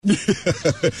You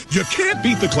can't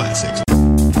beat the classics.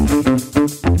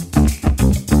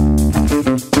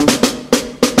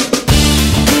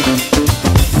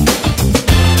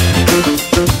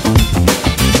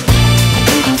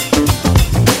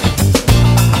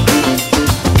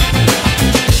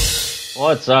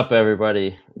 What's up,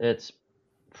 everybody? It's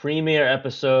premiere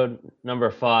episode number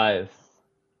 5.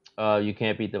 You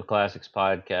Can't Beat the Classics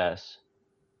podcast.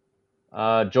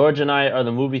 George and I are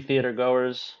the movie theater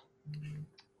goers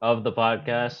of the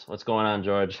podcast. What's going on,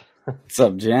 George? What's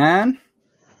up, Jan?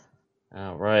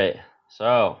 All right.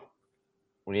 So,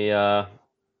 we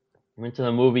went to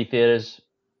the movie theaters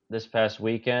this past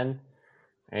weekend,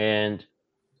 and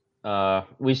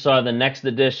we saw the next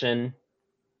edition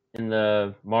in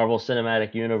the Marvel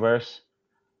Cinematic Universe.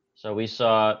 So we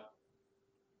saw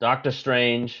Doctor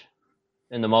Strange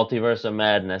in the Multiverse of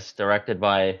Madness, directed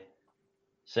by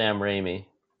Sam Raimi.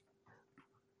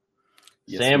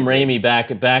 Yes, Sam Raimi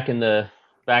back in the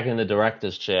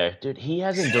director's chair. Dude, he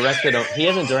hasn't directed a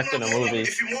movie.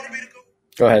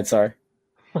 Go ahead, sorry.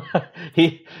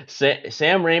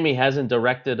 Sam Raimi hasn't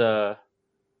directed a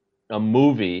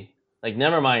movie. Like,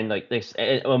 never mind, like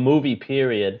a movie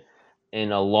period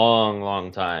in a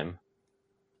long time.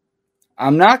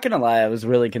 I'm not going to lie, I was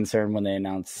really concerned when they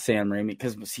announced Sam Raimi,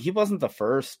 because he wasn't the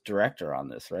first director on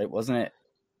this, right? Wasn't it?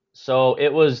 So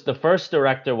it was, the first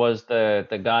director was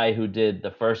the guy who did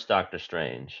the first Doctor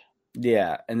Strange.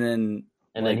 Yeah, and then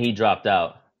he dropped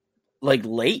out. Like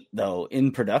late, though,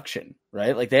 in production,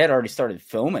 right? Like they had already started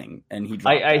filming, and he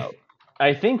dropped out.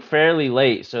 I think fairly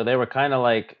late, so they were kind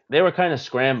of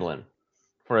scrambling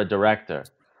for a director.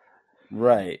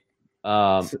 Right.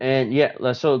 And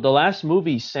yeah, so the last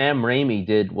movie Sam Raimi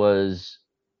did was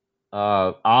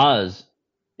Oz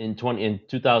in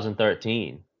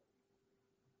 2013.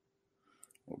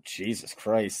 Oh, Jesus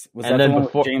Christ! Was And that then the one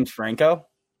before- with James Franco?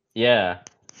 Yeah,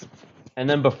 and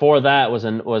then before that was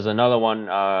another one,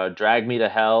 Drag Me to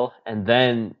Hell, and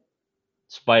then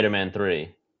Spider-Man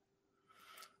 3.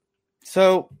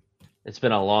 So it's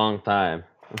been a long time.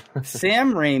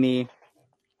 Sam Raimi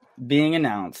being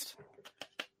announced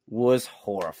was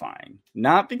horrifying.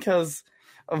 Not because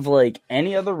of like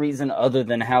any other reason other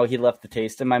than how he left the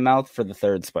taste in my mouth for the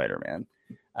third Spider-Man.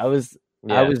 I was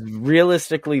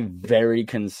realistically very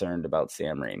concerned about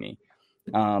Sam Raimi.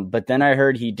 But then I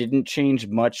heard he didn't change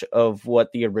much of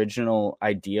what the original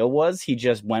idea was. He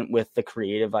just went with the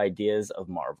creative ideas of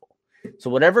Marvel. So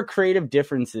whatever creative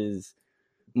differences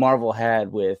Marvel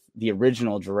had with the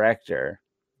original director,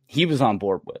 he was on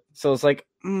board with. So it's like,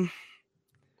 I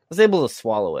was able to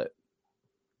swallow it.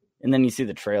 And then you see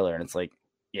the trailer and it's like,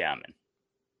 yeah, man.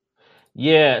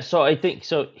 Yeah, so I think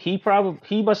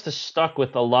he must have stuck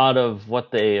with a lot of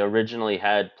what they originally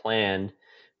had planned,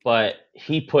 but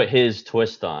he put his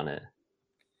twist on it.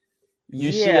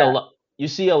 You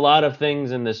see a lot of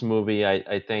things in this movie,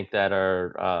 I think, that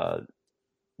are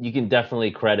you can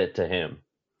definitely credit to him.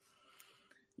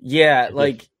 Yeah,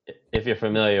 if you're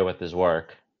familiar with his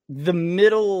work. The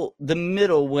middle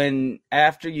when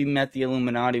after you met the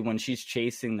Illuminati, when she's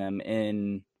chasing them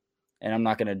in, and I'm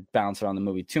not going to bounce around the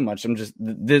movie too much. I'm just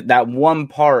that one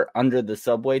part under the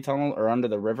subway tunnel or under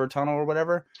the river tunnel or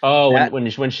whatever. Oh,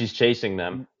 when she's chasing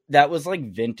them. That was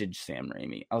like vintage Sam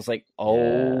Raimi. I was like,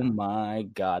 oh my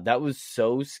God, that was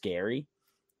so scary.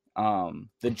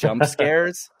 The jump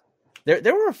scares.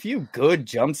 There were a few good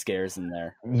jump scares in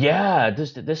there. Yeah,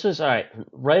 this was all right.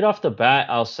 Right off the bat,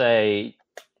 I'll say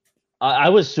I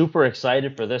was super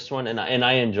excited for this one, and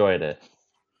I enjoyed it.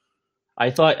 I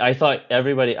thought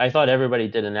everybody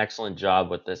did an excellent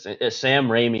job with this, Sam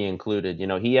Raimi included. You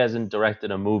know, he hasn't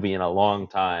directed a movie in a long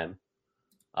time.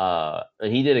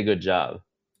 He did a good job.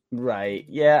 Right.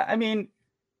 Yeah. I mean,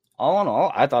 all in all,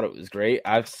 I thought it was great.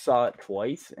 I saw it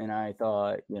twice, and I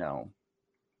thought, there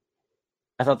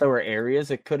were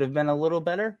areas it could have been a little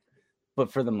better,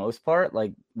 but for the most part,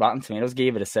 like Rotten Tomatoes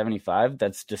gave it a 75.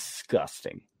 That's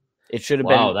disgusting. It should have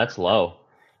been. Wow, that's low.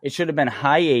 It should have been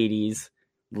high 80s,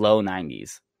 low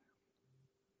 90s.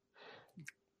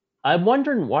 I'm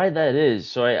wondering why that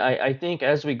is. So I think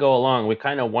as we go along, we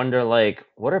kind of wonder, like,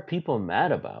 what are people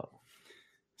mad about?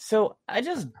 So I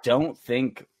just don't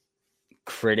think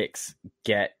critics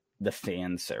get the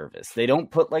fan service. They don't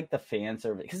put like the fan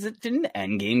service, because it didn't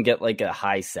Endgame get like a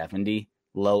high 70,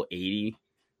 low 80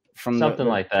 from something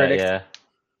the like that. critics? Yeah.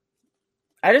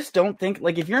 I just don't think,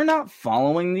 like, if you're not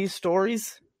following these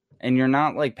stories and you're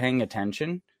not like paying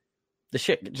attention, the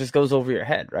shit just goes over your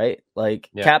head, right? Like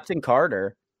Captain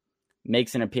Carter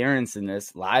makes an appearance in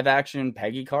this live action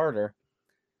Peggy Carter.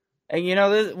 And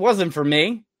this wasn't for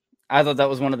me. I thought that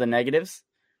was one of the negatives.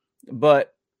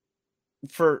 But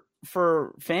for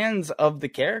for fans of the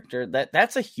character,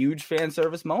 that's a huge fan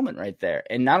service moment right there.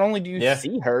 And not only do you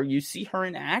see her, you see her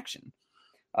in action.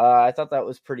 I thought that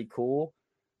was pretty cool.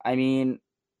 I mean,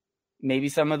 maybe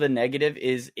some of the negative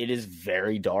is it is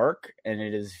very dark and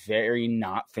it is very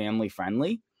not family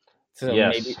friendly.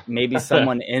 So maybe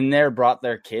someone in there brought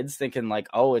their kids thinking like,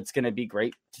 oh, it's going to be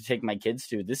great to take my kids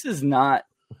to. This is not,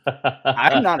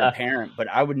 I'm not a parent, but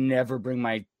I would never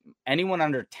bring anyone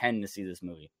under 10 to see this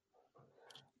movie.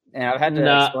 And I've had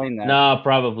to explain that. No,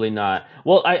 probably not.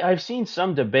 Well, I've seen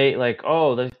some debate like,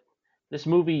 oh, this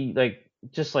movie, like,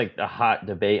 just like a hot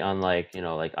debate on like,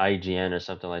 like IGN or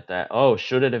something like that. Oh,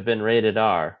 should it have been rated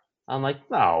R? I'm like,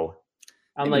 no.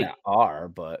 I'm Maybe like, not R,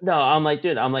 but no. I'm like,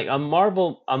 dude. I'm like, a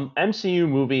Marvel, MCU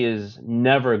movie is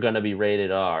never gonna be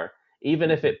rated R, even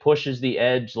if it pushes the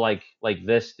edge like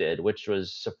this did, which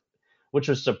was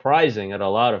surprising at a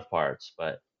lot of parts.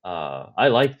 But I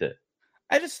liked it.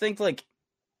 I just think like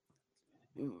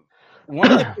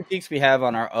one of the critiques we have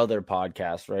on our other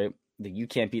podcast, right? That You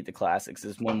Can't Beat the Classics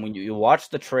is when you watch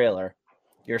the trailer,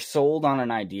 you're sold on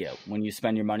an idea when you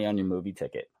spend your money on your movie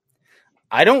ticket.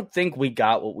 I don't think we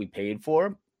got what we paid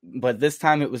for, but this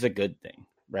time it was a good thing,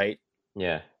 right?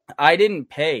 Yeah. I didn't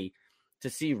pay to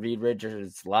see Reed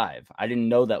Richards live. I didn't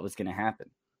know that was going to happen.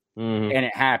 Mm-hmm. And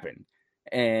it happened.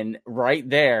 And right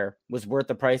there was worth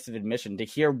the price of admission. To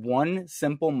hear one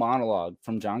simple monologue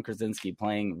from John Krasinski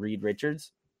playing Reed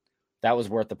Richards, that was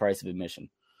worth the price of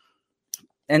admission.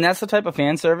 And that's the type of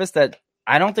fan service that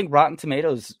I don't think Rotten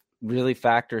Tomatoes really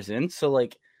factors in. So,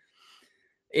 like,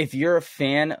 if you're a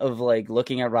fan of, like,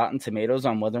 looking at Rotten Tomatoes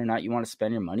on whether or not you want to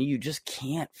spend your money, you just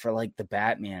can't for, like, the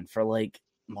Batman, for, like,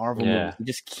 Marvel movies. You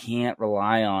just can't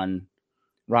rely on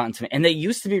Rotten Tomatoes. And they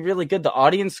used to be really good. The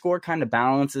audience score kind of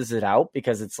balances it out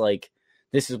because it's like,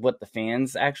 this is what the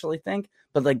fans actually think.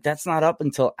 But, like, that's not up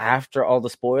until after all the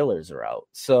spoilers are out.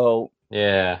 So,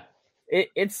 yeah.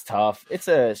 It's tough. It's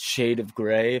a shade of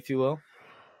gray, if you will.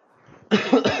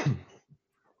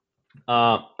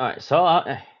 All right.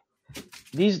 So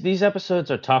these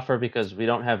episodes are tougher because we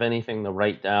don't have anything to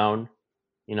write down,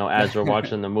 as we're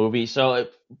watching the movie. So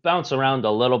it bounce around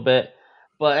a little bit.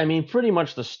 But I mean, pretty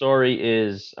much the story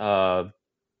is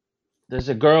there's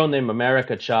a girl named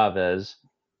America Chavez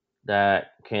that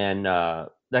can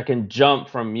jump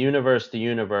from universe to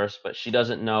universe, but she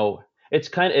doesn't know.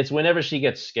 It's whenever she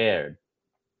gets scared,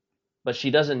 but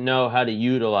she doesn't know how to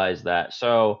utilize that.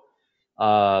 So,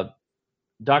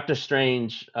 Doctor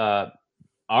Strange,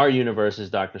 our universe is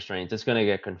Doctor Strange. It's going to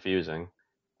get confusing.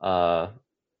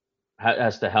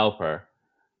 Has to help her.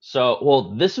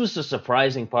 So, this was the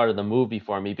surprising part of the movie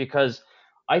for me because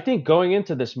I think going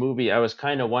into this movie, I was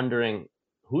kind of wondering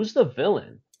who's the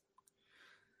villain.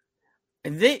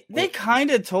 They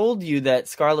kind of told you that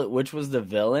Scarlet Witch was the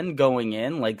villain going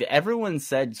in. Like, everyone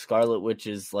said Scarlet Witch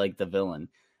is like the villain.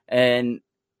 And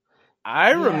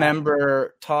I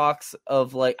remember talks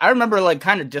of like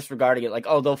kind of disregarding it. Like,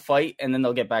 oh, they'll fight and then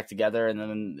they'll get back together and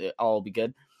then all will be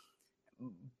good.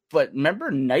 But remember,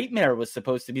 Nightmare was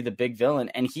supposed to be the big villain,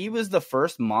 and he was the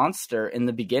first monster in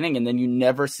the beginning, and then you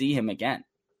never see him again.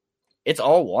 It's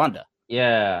all Wanda.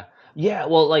 Yeah. Yeah,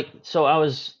 well, like, so I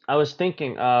was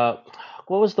thinking, what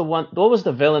was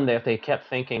the villain that they kept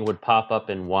thinking would pop up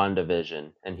in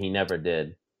WandaVision, and he never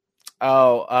did?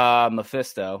 Oh,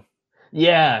 Mephisto.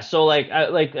 Yeah, so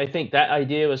I think that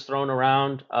idea was thrown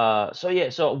around.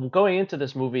 So going into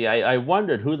this movie, I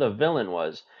wondered who the villain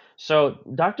was. So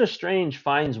Doctor Strange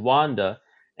finds Wanda,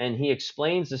 and he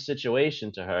explains the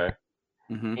situation to her,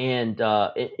 and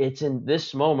it's in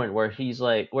this moment where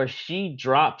she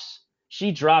drops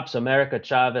America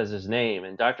Chavez's name,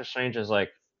 and Doctor Strange is like,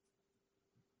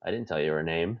 I didn't tell you her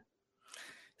name.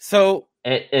 So,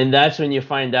 and that's when you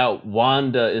find out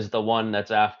Wanda is the one that's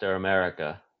after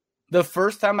America. The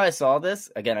first time I saw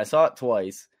this, again, I saw it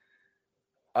twice.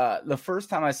 The first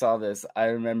time I saw this, I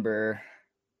remember,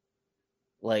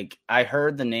 like, I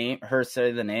heard her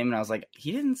say the name, and I was like,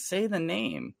 he didn't say the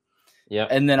name. Yeah.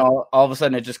 And then all of a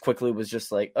sudden, it just quickly was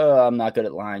just like, oh, I'm not good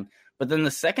at lying. But then the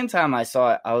second time I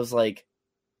saw it, I was like,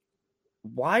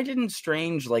 why didn't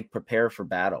Strange, like, prepare for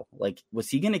battle? Like, was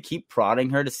he going to keep prodding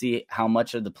her to see how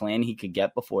much of the plan he could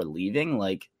get before leaving?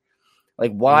 Like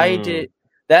why did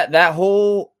that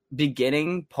whole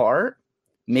beginning part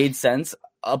made sense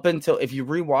up until, if you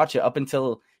rewatch it, up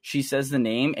until she says the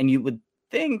name, and you would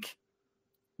think,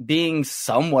 being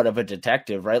somewhat of a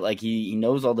detective, right? Like, he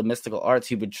knows all the mystical arts,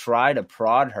 he would try to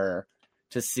prod her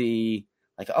to see,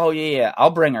 like, oh yeah, I'll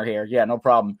bring her here. Yeah, no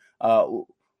problem.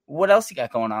 What else you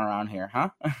got going on around here, huh?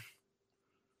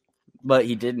 But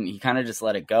he didn't. He kind of just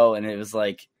let it go, and it was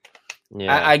like,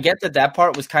 Yeah. I get that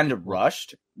part was kind of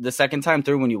rushed. The second time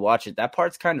through, when you watch it, that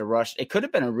part's kind of rushed. It could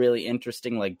have been a really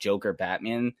interesting, like, Joker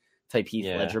Batman type Heath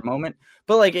Ledger moment,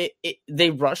 but like they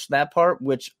rushed that part,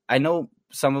 which I know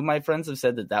some of my friends have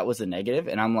said that was a negative,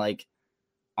 and I'm like,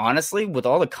 honestly, with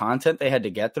all the content they had to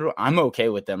get through, I'm okay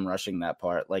with them rushing that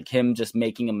part. Like him just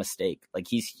making a mistake. Like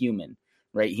he's human,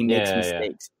 right? He makes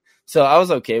mistakes. So I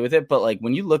was okay with it. But like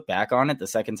when you look back on it the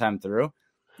second time through,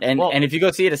 and if you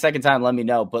go see it a second time, let me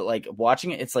know. But like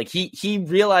watching it, it's like he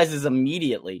realizes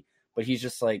immediately, but he's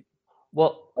just like,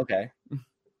 well, okay.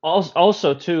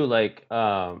 Also too, like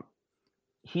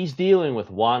he's dealing with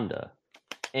Wanda.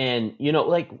 And, you know,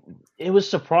 like, it was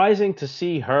surprising to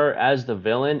see her as the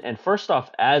villain. And first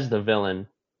off, as the villain,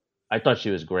 I thought she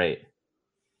was great.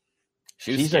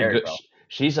 She's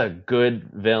a good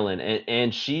villain.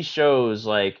 And she shows,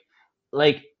 like,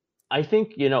 I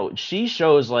think, you know, she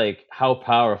shows, like, how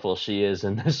powerful she is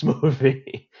in this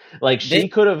movie. Like, she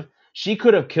could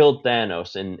have killed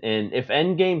Thanos. And if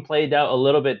Endgame played out a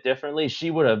little bit differently,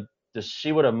 she would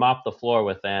have mopped the floor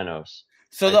with Thanos.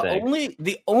 So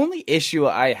the only issue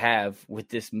I have with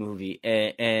this movie,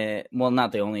 well,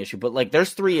 not the only issue, but like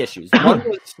there's 3 issues.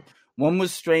 One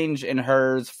was Strange in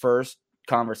her first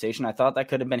conversation. I thought that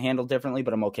could have been handled differently,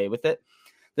 but I'm okay with it.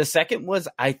 The second was,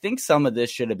 I think some of this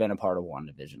should have been a part of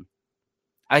WandaVision.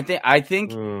 I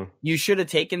think you should have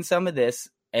taken some of this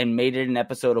and made it an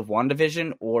episode of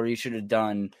WandaVision, or you should have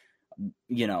done,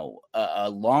 you know, a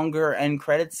longer end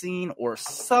credit scene or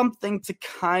something to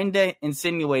kind of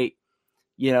insinuate,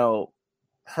 you know,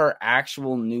 her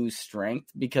actual new strength,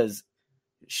 because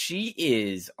she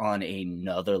is on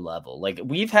another level. Like,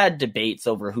 we've had debates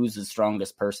over who's the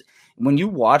strongest person. When you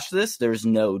watch this, there's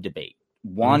no debate.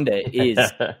 Wanda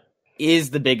is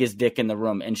the biggest dick in the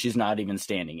room, and she's not even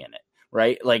standing in it,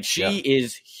 right? Like, she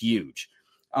is huge.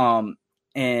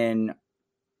 And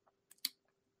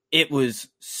it was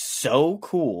so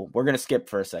cool. We're going to skip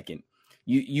for a second.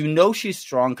 You know she's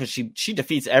strong because she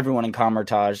defeats everyone in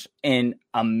Kamar-Taj in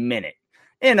a minute.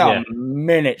 In a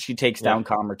minute, she takes down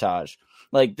Kamar-Taj.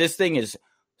 Like, this thing is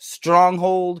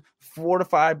stronghold,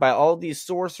 fortified by all these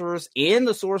sorcerers and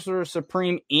the Sorcerer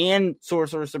Supreme and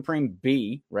Sorcerer Supreme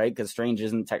B, right? Because Strange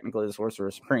isn't technically the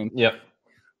Sorcerer Supreme. Yep.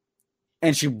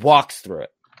 And she walks through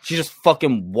it. She just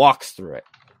fucking walks through it.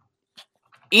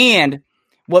 And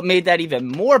what made that even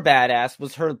more badass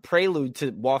was her prelude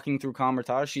to walking through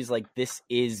Kamar-Taj. She's like, this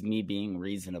is me being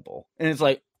reasonable. And it's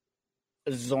like,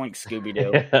 zoink,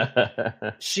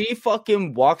 Scooby-Doo. She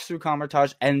fucking walks through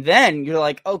Kamar-Taj, and then you're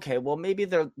like, okay, well, maybe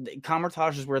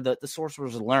Kamar-Taj is where the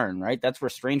sorcerers learn, right? That's where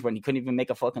Strange went. He couldn't even make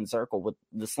a fucking circle with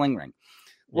the sling ring.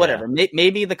 Whatever.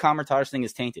 Maybe the Kamar-Taj thing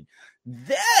is tainted.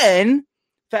 Then,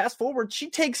 fast forward, she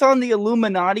takes on the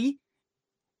Illuminati.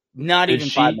 Not even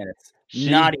 5 minutes.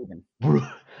 Not even.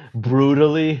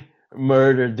 Brutally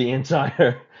murdered the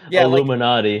entire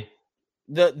Illuminati.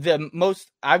 Like, the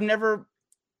most I've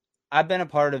been a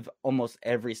part of almost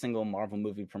every single Marvel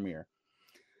movie premiere.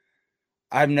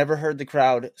 I've never heard the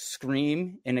crowd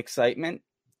scream in excitement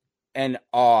and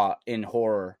awe in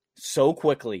horror so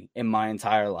quickly in my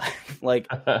entire life. Like,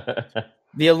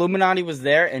 the Illuminati was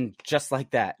there, and just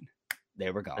like that,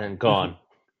 they were gone. And gone.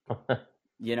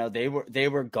 You know, they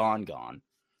were gone.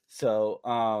 So,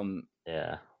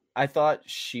 I thought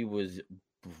she was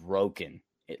broken.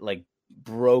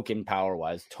 Broken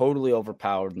power-wise, totally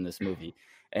overpowered in this movie,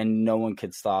 and no one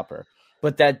could stop her.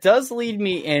 But that does lead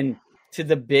me in to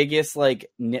the biggest,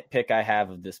 like, nitpick I have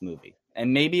of this movie.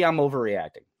 And maybe I'm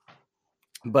overreacting.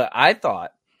 But I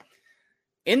thought,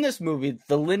 in this movie,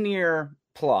 the linear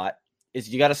plot is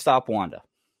you got to stop Wanda,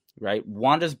 right?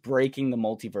 Wanda's breaking the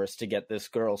multiverse to get this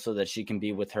girl so that she can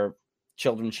be with her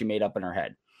children she made up in her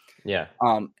head. Yeah.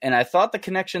 And I thought the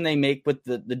connection they make with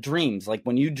the dreams, like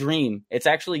when you dream, it's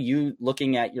actually you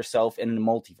looking at yourself in the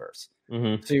multiverse.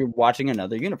 Mm-hmm. So you're watching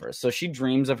another universe. So she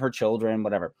dreams of her children,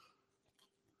 whatever.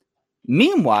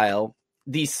 Meanwhile,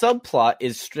 the subplot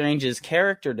is Strange's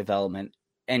character development,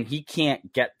 and he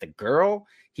can't get the girl.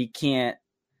 He can't,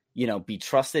 be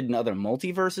trusted in other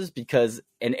multiverses because,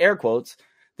 in air quotes,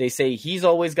 they say he's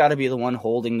always got to be the one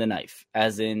holding the knife.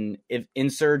 As in, if in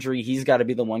surgery, he's got to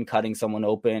be the one cutting someone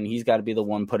open. He's got to be the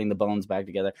one putting the bones back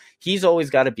together. He's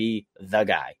always got to be the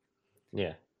guy.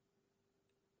 Yeah.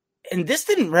 And this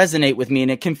didn't resonate with me,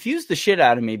 and it confused the shit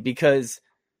out of me because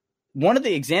one of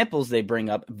the examples they bring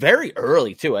up very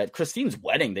early, too, at Christine's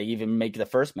wedding, they even make the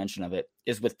first mention of it,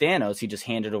 is with Thanos. He just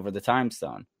handed over the time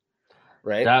stone.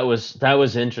 Right. That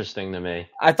was interesting to me.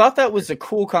 I thought that was a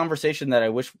cool conversation that I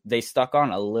wish they stuck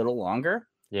on a little longer.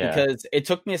 Yeah. Because it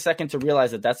took me a second to realize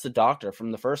that that's the doctor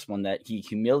from the first one that he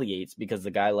humiliates because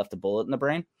the guy left a bullet in the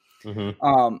brain.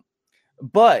 Mm-hmm.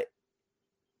 But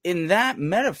in that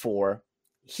metaphor,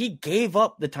 he gave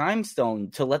up the time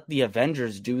stone to let the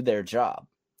Avengers do their job.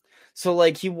 So,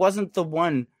 like, he wasn't the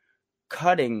one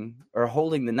cutting or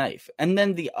holding the knife. And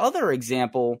then the other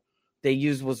example they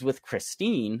used was with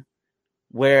Christine,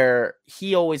 where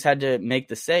he always had to make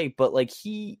the save, but, like,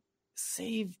 he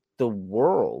saved the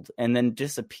world and then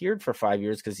disappeared for 5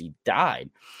 years because he died.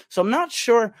 So I'm not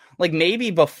sure, like,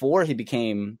 maybe before he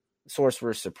became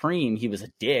Sorcerer Supreme, he was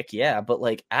a dick, yeah, but,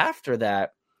 like, after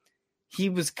that, he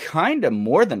was kind of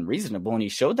more than reasonable, and he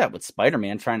showed that with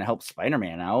Spider-Man, trying to help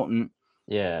Spider-Man out. And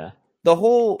yeah, the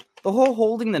whole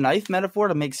holding the knife metaphor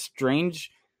to make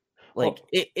Strange, like,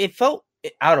 it felt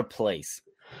out of place.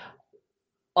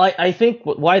 I think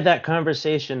why that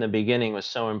conversation in the beginning was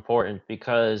so important,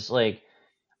 because, like,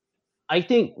 I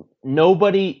think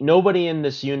nobody in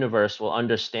this universe will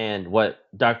understand what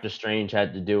Doctor Strange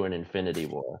had to do in Infinity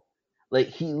War. Like,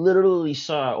 he literally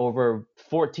saw over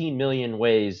 14 million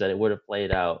ways that it would have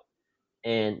played out,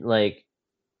 and, like,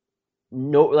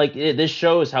 this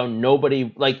shows how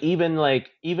nobody, even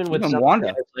with something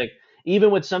Wanda,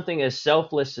 even with something as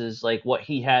selfless as, like, what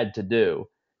he had to do,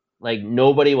 like,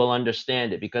 nobody will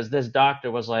understand it, because this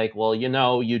doctor was like, well,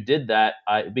 you did that.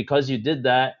 Because you did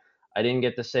that, I didn't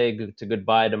get to say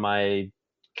goodbye to my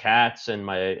cats and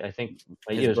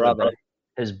his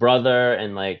brother,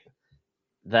 and, like,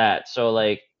 that. So,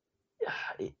 like,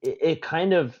 it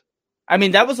kind of, I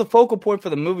mean, that was a focal point for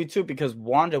the movie too, because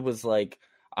Wanda was like,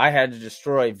 I had to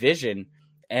destroy Vision,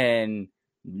 and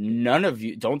none of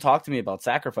you don't talk to me about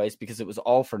sacrifice, because it was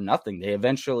all for nothing. They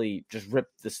eventually just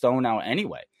ripped the stone out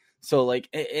anyway. So, like,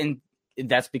 and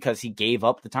that's because he gave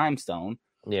up the time stone.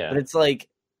 yeah. But it's like,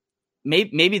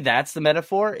 maybe that's the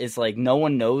metaphor, is like, no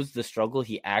one knows the struggle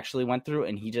he actually went through,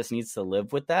 and he just needs to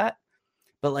live with that.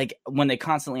 But, like, when they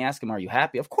constantly ask him, are you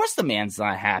happy? Of course the man's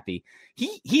not happy.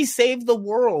 He saved the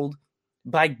world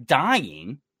by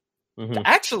dying. Mm-hmm.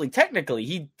 Actually, technically,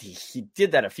 he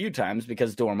did that a few times,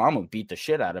 because Dormammu beat the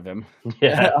shit out of him.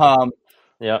 Yeah.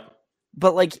 Yeah.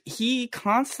 But, like, he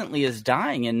constantly is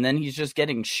dying, and then he's just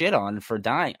getting shit on for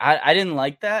dying. I didn't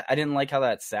like that. I didn't like how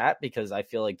that sat, because I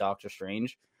feel like Doctor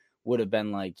Strange would have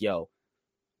been like, yo,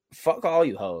 fuck all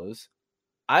you hoes.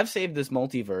 I've saved this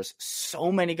multiverse so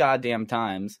many goddamn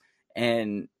times,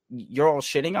 and you're all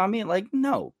shitting on me? Like,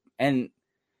 no. And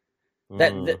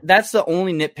that's the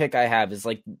only nitpick I have, is,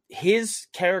 like, his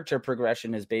character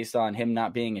progression is based on him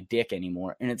not being a dick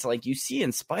anymore. And it's like, you see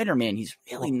in Spider-Man, he's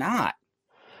really not.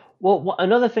 Well,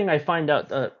 another thing I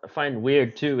find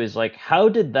weird too is, like, how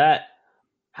did that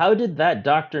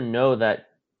doctor know that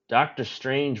Doctor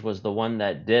Strange was the one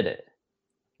that did it?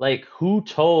 Like, who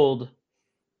told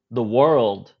the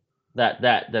world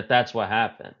that's what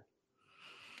happened?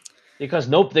 Because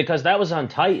that was on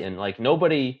Titan. Like,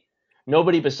 nobody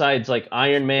besides, like,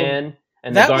 Iron Man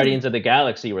and the Guardians of the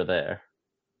Galaxy were there.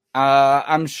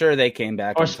 I'm sure they came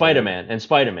back. Or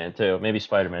Spider-Man too. Maybe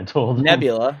Spider-Man told them.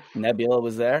 Nebula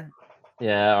was there.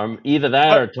 Yeah, or either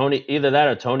that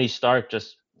or Tony Stark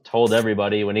just told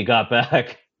everybody when he got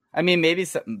back. I mean, maybe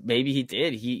he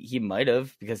did. He might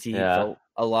have, because he felt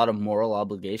a lot of moral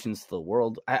obligations to the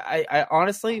world. I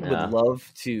honestly would love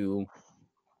to.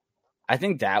 I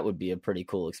think that would be a pretty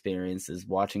cool experience, is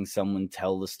watching someone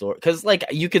tell the story. Because, like,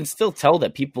 you can still tell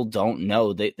that people don't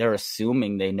know. They're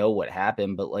assuming they know what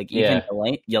happened. But, like, even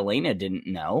Yelena didn't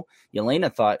know.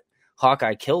 Yelena thought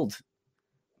Hawkeye killed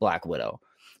Black Widow.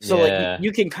 So, like,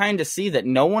 you can kind of see that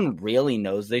no one really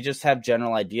knows. They just have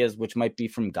general ideas, which might be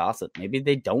from gossip. Maybe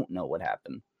they don't know what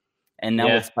happened. And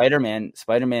now with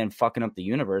Spider-Man fucking up the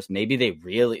universe, maybe they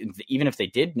really, even if they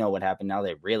did know what happened, now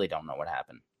they really don't know what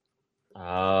happened.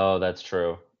 Oh, that's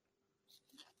true.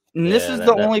 And this is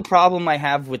the only problem I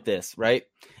have with this, right?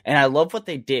 And I love what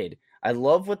they did. I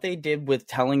love what they did with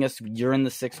telling us you're in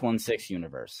the 616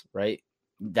 universe, right?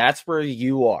 That's where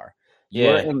you are.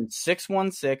 You're in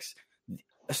 616.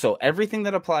 So everything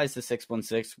that applies to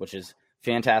 616, which is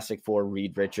Fantastic Four,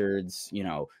 Reed Richards,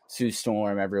 Sue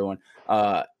Storm, everyone.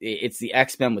 It's the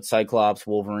X-Men with Cyclops,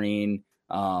 Wolverine,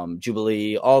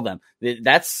 Jubilee, all of them.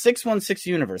 That's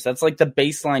 616 universe. That's like the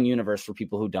baseline universe for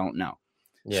people who don't know.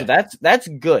 Yeah. So that's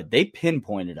good. They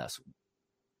pinpointed us.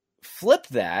 Flip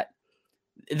that.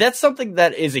 That's something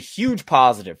that is a huge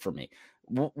positive for me.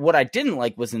 What I didn't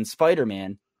like was in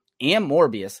Spider-Man and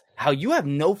Morbius, how you have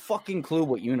no fucking clue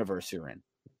what universe you're in.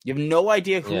 You have no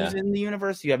idea who's in the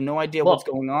universe. You have no idea what's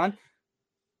going on.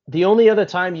 The only other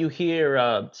time you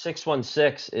hear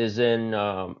 616 is in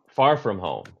Far From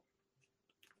Home.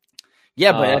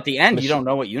 Yeah, but at the end, you don't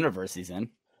know what universe he's in.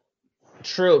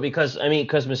 True, because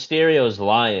Mysterio's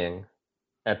lying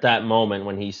at that moment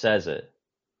when he says it.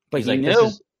 But he knew.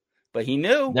 but he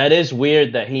knew. That is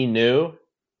weird that he knew,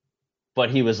 but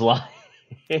he was lying.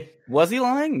 Was he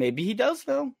lying? Maybe he does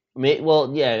though.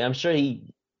 Well, yeah, I'm sure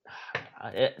he.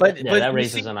 But that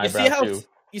raises an eyebrow too.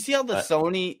 You see how the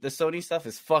Sony stuff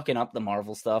is fucking up the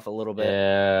Marvel stuff a little bit.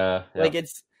 Yeah, like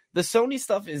it's the Sony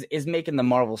stuff is making the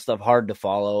Marvel stuff hard to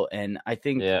follow, and I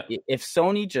think if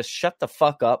Sony just shut the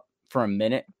fuck up for a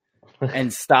minute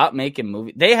and stop making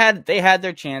movies, they had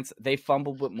their chance. They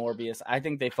fumbled with Morbius. I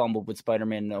think they fumbled with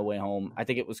Spider-Man No Way Home. I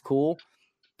think it was cool,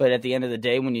 but at the end of the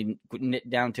day, when you knit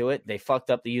down to it, they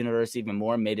fucked up the universe even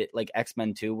more, made it like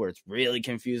X-Men 2, where it's really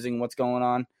confusing what's going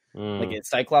on. Like, is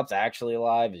Cyclops actually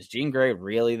alive? Is Jean Grey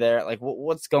really there? Like,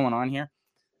 what's going on here?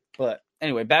 But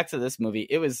anyway, back to this movie.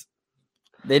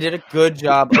 They did a good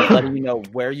job of letting you know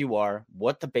where you are,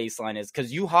 what the baseline is,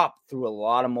 because you hop through a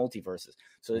lot of multiverses.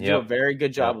 So they do a very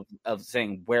good job of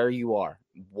saying where you are,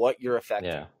 what you're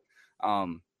affecting. Yeah.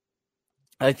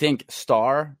 I think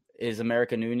Star is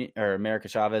America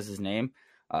Chavez's name.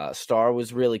 Star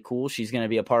was really cool. She's going to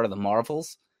be a part of the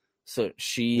Marvels. So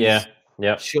she'll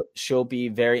be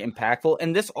very impactful.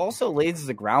 And this also lays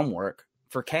the groundwork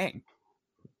for Kang.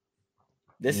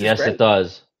 It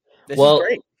does. This is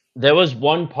great. There was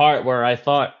one part where I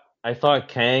thought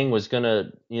Kang was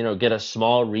gonna, get a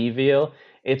small reveal.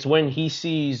 It's when he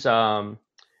sees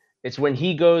it's when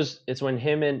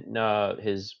him and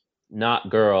his not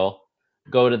girl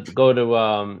go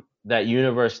to that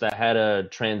universe that had a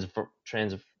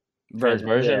transversion,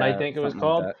 I think it was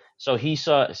called. Like, so he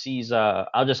sees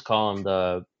I'll just call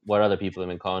him what other people have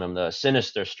been calling him, the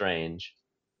Sinister Strange.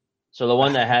 So the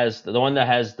one that has the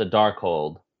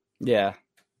Darkhold. Yeah.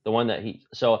 The one that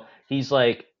he's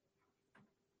like,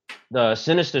 the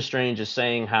Sinister Strange is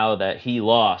saying how that he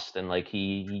lost and like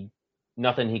he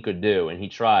nothing he could do, and he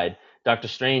tried. Doctor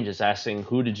Strange is asking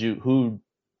who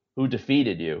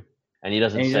defeated you, and he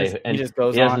doesn't say, and he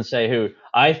doesn't say who.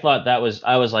 I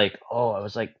was like,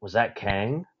 was that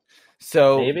Kang?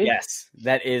 So maybe? Yes,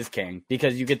 that is Kang,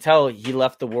 because you could tell he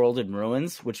left the world in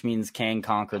ruins, which means Kang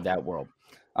conquered that world.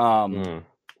 And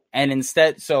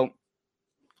instead, so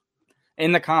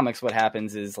in the comics, what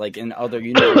happens is, like in other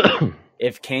universes,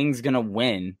 if Kang's gonna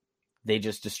win, they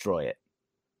just destroy it.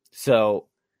 So,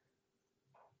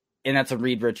 and that's a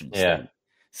Reed Richards thing.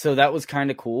 So that was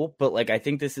kind of cool, but like I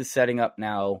think this is setting up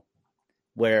now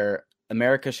where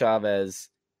America Chavez,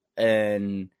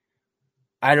 and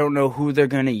I don't know who they're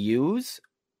gonna use,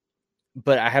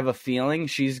 but I have a feeling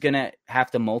she's gonna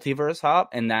have to multiverse hop,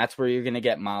 and that's where you're gonna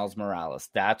get Miles Morales.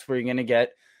 That's where you're gonna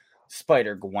get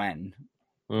Spider-Gwen.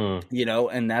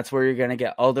 And that's where you're going to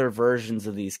get other versions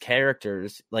of these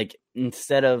characters. Like,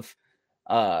 instead of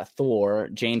Thor,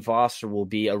 Jane Foster will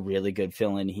be a really good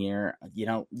fill-in here.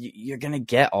 You're going to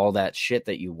get all that shit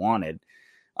that you wanted.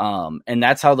 And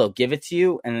that's how they'll give it to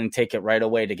you and then take it right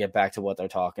away to get back to what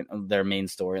their main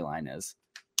storyline is.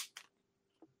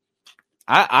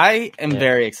 I am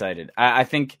very excited. I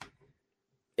think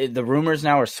the rumors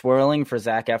now are swirling for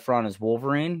Zac Efron as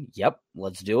Wolverine. Yep,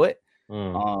 let's do it.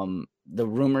 The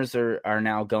rumors are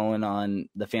now going on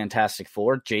the Fantastic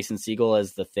Four, Jason Segel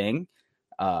as the Thing.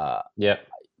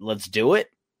 Let's do it.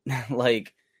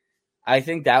 Like, I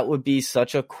think that would be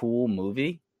such a cool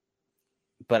movie,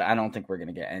 but I don't think we're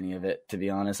gonna get any of it, to be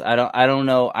honest. I don't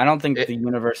know. I don't think the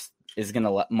universe is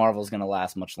Marvel's gonna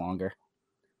last much longer.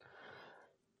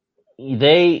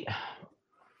 They're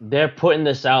putting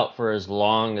this out for as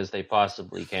long as they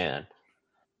possibly can.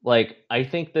 Like, I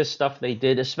think this stuff they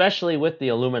did, especially with the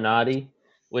Illuminati,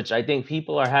 which I think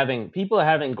people are having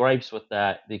gripes with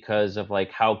that because of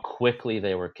like how quickly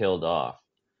they were killed off.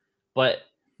 But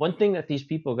one thing that these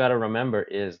people got to remember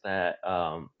is that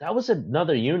that was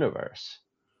another universe.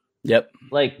 Yep.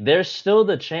 Like, there's still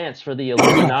the chance for the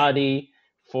Illuminati,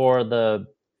 and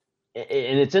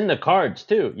it's in the cards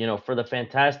too, for the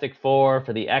Fantastic Four,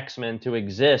 for the X-Men to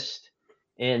exist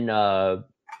in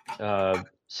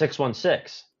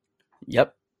 616.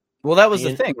 Yep. Well, that was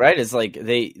the thing, right? It's like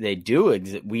they do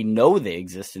exist. We know they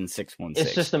exist in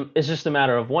 616. It's just a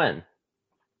matter of when,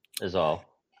 is all.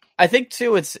 I think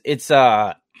too. It's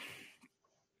so.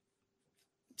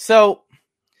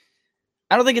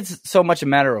 I don't think it's so much a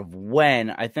matter of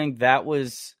when. I think that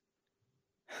was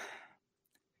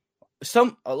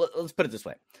let's put it this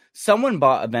way. Someone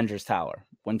bought Avengers Tower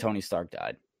when Tony Stark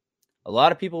died. A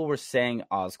lot of people were saying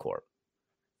Oscorp.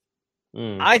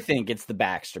 I think it's the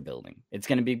Baxter Building. It's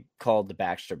going to be called the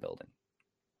Baxter Building.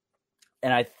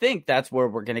 And I think that's where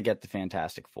we're going to get the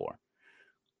Fantastic Four.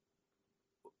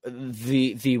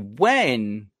 The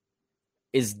when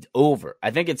is over.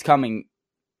 I think it's coming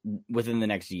within the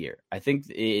next year. I think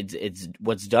it's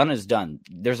what's done is done.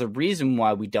 There's a reason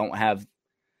why we don't have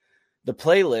the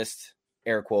playlist,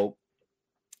 air quote,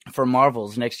 for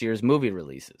Marvel's next year's movie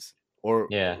releases. Or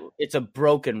it's a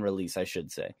broken release, I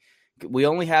should say. We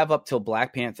only have up till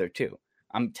Black Panther 2.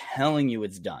 I'm telling you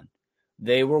it's done.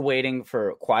 They were waiting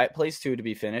for Quiet Place 2 to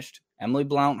be finished. Emily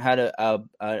Blount had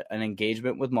an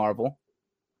engagement with Marvel,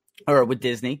 or with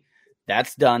Disney.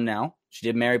 That's done now. She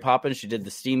did Mary Poppins. She did the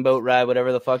Steamboat Ride,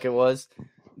 whatever the fuck it was.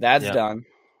 That's done.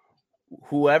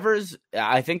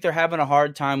 I think they're having a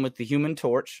hard time with the Human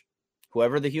Torch.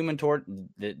 Whoever the Human Torch,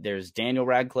 there's Daniel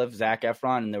Radcliffe, Zac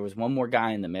Efron, and there was one more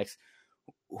guy in the mix.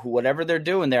 Whatever they're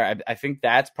doing there, I think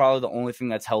that's probably the only thing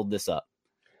that's held this up.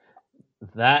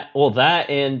 That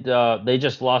and they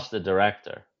just lost the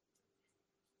director.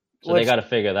 So they got to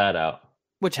figure that out.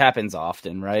 Which happens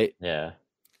often, right? Yeah.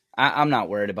 I'm not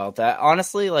worried about that.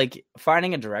 Honestly, like,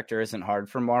 finding a director isn't hard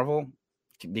for Marvel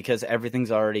because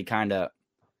everything's already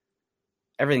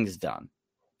everything's done.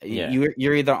 Yeah.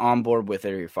 You're either on board with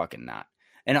it or you're fucking not.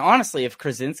 And honestly, if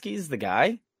Krasinski's the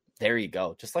guy, there you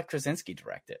go. Just let Krasinski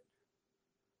direct it.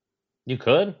 You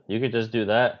could just do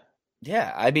that.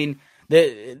 Yeah, I mean,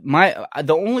 the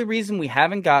only reason we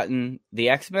haven't gotten the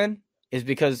X-Men is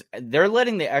because they're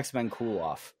letting the X-Men cool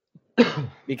off.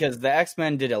 Because the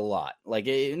X-Men did a lot. Like,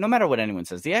 no matter what anyone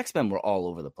says, the X-Men were all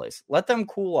over the place. Let them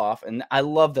cool off, and I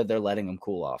love that they're letting them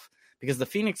cool off. Because the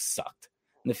Phoenix sucked.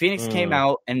 And the Phoenix came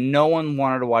out, and no one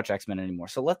wanted to watch X-Men anymore.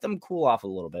 So let them cool off a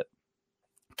little bit.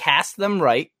 Cast them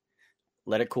right.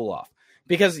 Let it cool off.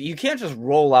 Because you can't just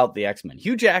roll out the X-Men.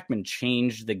 Hugh Jackman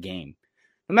changed the game.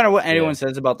 No matter what anyone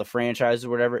says about the franchise or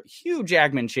whatever, Hugh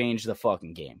Jackman changed the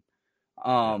fucking game.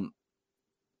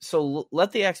 So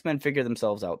let the X-Men figure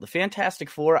themselves out. The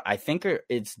Fantastic Four, I think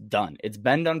it's done. It's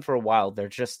been done for a while. They're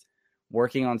just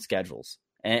working on schedules.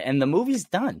 And the movie's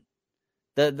done.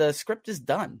 The script is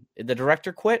done. The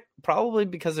director quit probably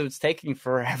because it was taking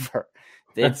forever.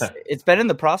 It's been in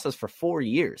the process for 4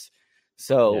 years.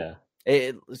 So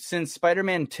since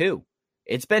Spider-Man 2,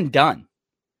 it's been done.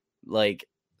 Like,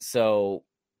 so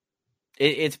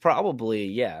it's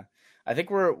probably, I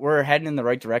think we're heading in the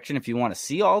right direction if you want to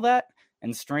see all that.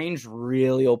 And Strange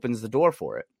really opens the door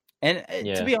for it. And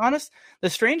to be honest, the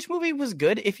Strange movie was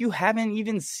good. If you haven't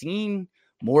even seen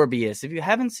Morbius, if you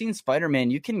haven't seen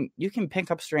Spider-Man, you can pick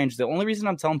up Strange. The only reason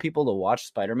I'm telling people to watch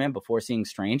Spider-Man before seeing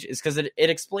Strange is because it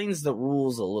explains the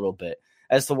rules a little bit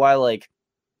as to why, like,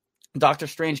 Doctor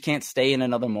Strange can't stay in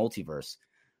another multiverse,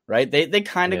 right? They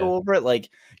kind of go over it, like,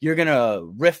 you're going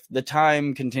to rift the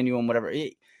time continuum, whatever.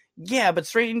 Yeah, but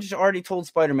Strange already told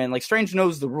Spider-Man, like, Strange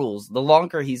knows the rules. The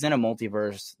longer he's in a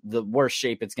multiverse, the worse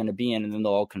shape it's going to be in, and then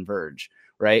they'll all converge,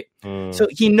 right? So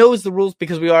he knows the rules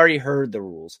because we already heard the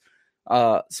rules.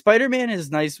 Spider-Man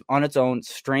is nice on its own.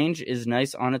 Strange is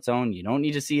nice on its own. You don't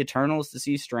need to see Eternals to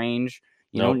see Strange.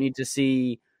 You don't need to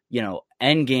see,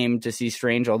 Endgame to see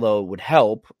Strange, although it would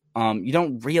help. You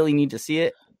don't really need to see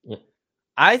it. Yeah.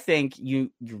 I think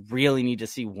you really need to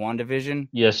see WandaVision.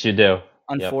 Yes, you do.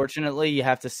 Unfortunately, you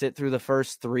have to sit through the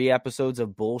first 3 episodes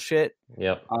of bullshit.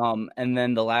 Yep. And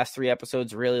then the last 3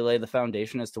 episodes really lay the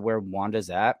foundation as to where Wanda's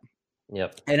at.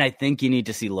 Yep. And I think you need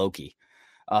to see Loki.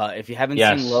 If you haven't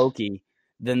seen Loki,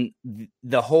 then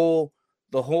the whole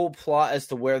plot as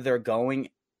to where they're going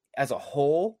as a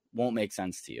whole won't make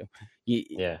sense to you.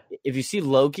 If you see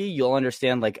Loki, you'll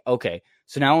understand, like, okay,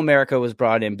 so now America was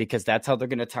brought in because that's how they're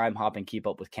going to time hop and keep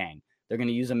up with Kang. They're going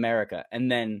to use America.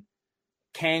 And then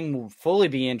Kang will fully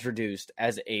be introduced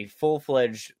as a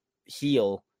full-fledged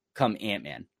heel come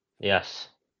Ant-Man. Yes.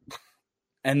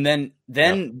 And then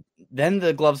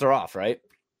the gloves are off, right?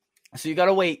 So you got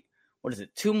to wait. What is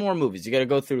it? 2 more movies. You got to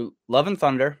go through Love and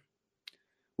Thunder,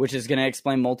 which is going to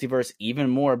explain multiverse even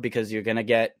more because you're going to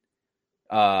get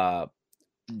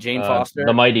Jane Foster,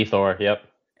 the Mighty Thor. Yep.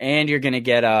 And you're going to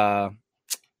get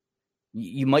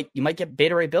you might get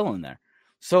Beta Ray Bill in there.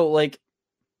 So, like,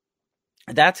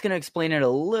 that's going to explain it a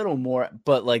little more,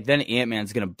 but, like, then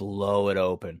Ant-Man's going to blow it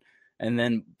open. And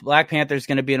then Black Panther's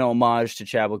going to be an homage to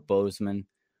Chadwick Boseman.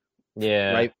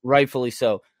 Yeah. Rightfully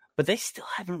so. But they still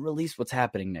haven't released what's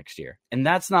happening next year. And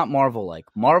that's not Marvel-like.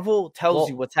 Marvel tells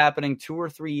you what's happening 2 or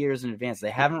 3 years in advance. They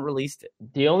haven't released it.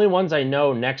 The only ones I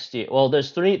know next year... Well,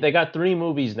 there's 3... They got 3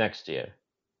 movies next year.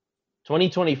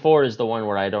 2024 is the one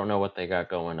where I don't know what they got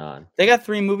going on. They got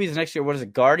 3 movies next year. What is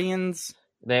it? Guardians?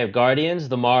 They have Guardians,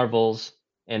 The Marvels,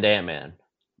 and Ant-Man.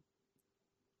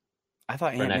 I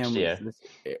thought Ant-Man next year.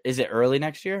 Is it early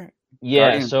next year?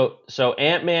 Yeah, Guardians. So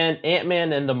Ant-Man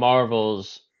and The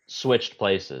Marvels switched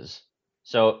places.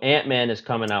 So Ant-Man is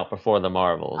coming out before The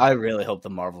Marvels. I really hope The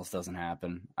Marvels doesn't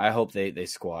happen. I hope they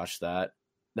squash that.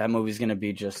 That movie's going to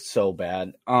be just so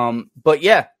bad. But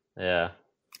yeah. Yeah.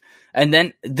 And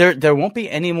then there won't be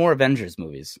any more Avengers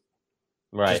movies.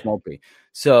 Right. Just won't be.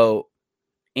 So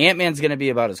Ant-Man's going to be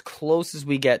about as close as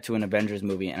we get to an Avengers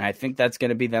movie, and I think that's going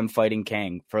to be them fighting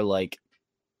Kang for like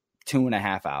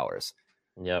 2.5 hours.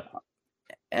 Yep.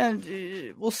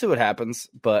 And we'll see what happens,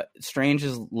 but Strange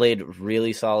has laid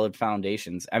really solid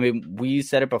foundations. I mean, we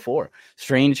said it before.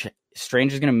 Strange is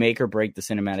going to make or break the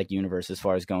cinematic universe as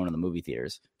far as going to the movie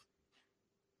theaters.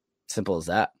 Simple as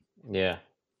that. Yeah.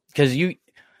 Because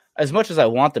as much as I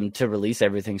want them to release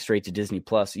everything straight to Disney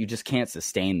Plus, you just can't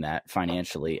sustain that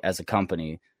financially as a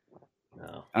company.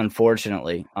 No.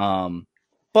 Unfortunately.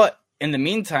 But in the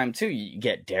meantime, too, you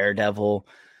get Daredevil.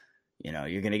 You know,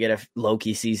 you're going to get a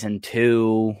Loki season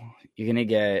 2. You're going to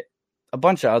get a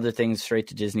bunch of other things straight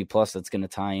to Disney Plus that's going to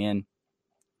tie in.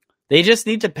 They just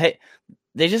need to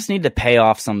pay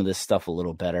off some of this stuff a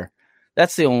little better.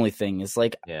 That's the only thing. Is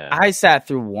like, I sat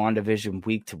through WandaVision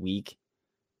week to week,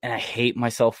 and I hate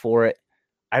myself for it.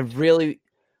 I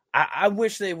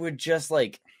wish they would just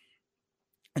like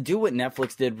do what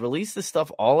Netflix did, release the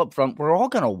stuff all up front. We're all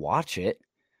going to watch it,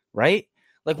 right?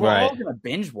 Like, we're all going to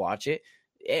binge watch it.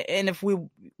 And if we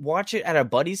watch it at a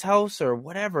buddy's house or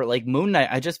whatever, like Moon Knight,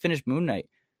 I just finished Moon Knight.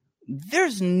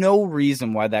 There's no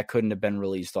reason why that couldn't have been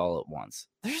released all at once.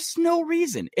 There's no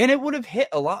reason. And it would have hit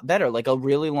a lot better, like a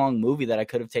really long movie that I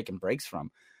could have taken breaks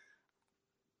from.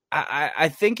 I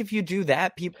think if you do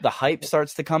that, the hype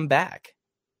starts to come back.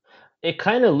 It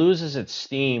kind of loses its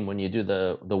steam when you do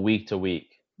the week to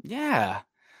week. Yeah.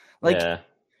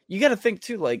 You got to think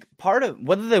too, like part of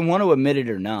whether they want to admit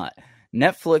it or not,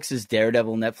 Netflix is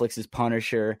Daredevil, Netflix is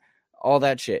Punisher, all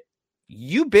that shit.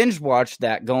 You binge watched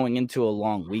that going into a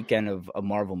long weekend of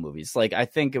Marvel movies. Like, I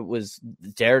think it was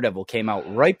Daredevil came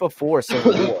out right before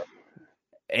Civil War.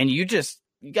 And you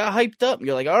got hyped up.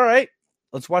 You're like, all right,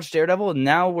 let's watch Daredevil. And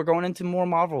now we're going into more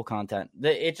Marvel content.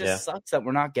 It just sucks that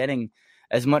we're not getting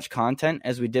as much content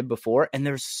as we did before. And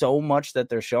there's so much that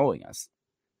they're showing us.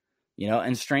 You know,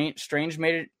 and Strange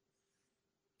made it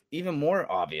even more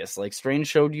obvious. Like, Strange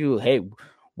showed you, hey,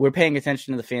 we're paying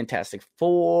attention to the Fantastic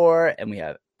Four, and we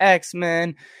have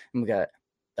X-Men, and we got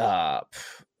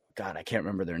God, I can't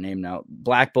remember their name now.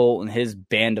 Black Bolt and his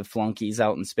band of flunkies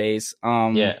out in space.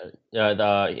 The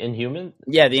Inhumans.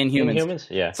 Yeah, the Inhumans. Inhumans.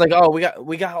 Yeah, it's like, oh,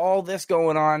 we got all this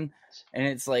going on, and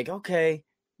it's like, okay,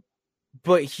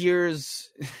 but here's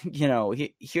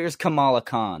Kamala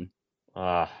Khan.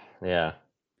 Yeah.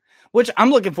 Which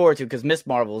I'm looking forward to because Miss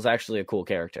Marvel is actually a cool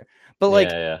character. But like,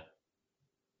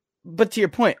 but to your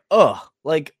point,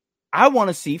 like I want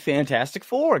to see Fantastic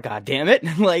Four. God damn it!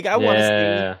 Like I want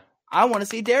to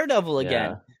see Daredevil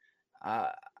again.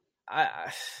 I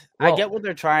get what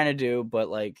they're trying to do, but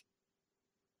like,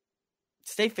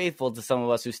 stay faithful to some of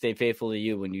us who stay faithful to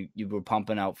you when you were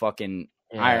pumping out fucking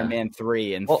Iron Man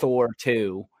 3 and Thor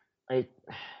 2.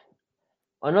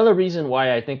 Another reason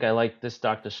why I think I like this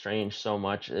Doctor Strange so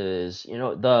much is, getting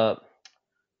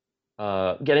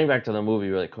back to the movie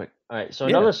really quick. All right, so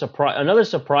another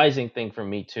surprising thing for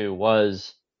me too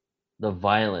was the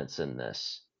violence in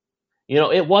this.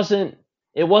 It wasn't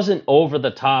over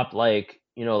the top like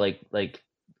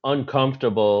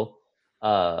uncomfortable,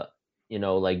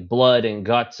 like blood and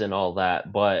guts and all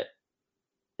that, but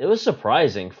it was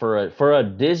surprising for a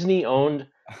Disney owned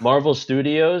Marvel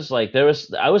Studios. Like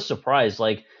I was surprised.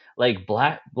 Like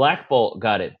Black Bolt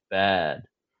got it bad.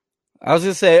 I was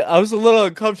gonna say I was a little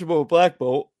uncomfortable with Black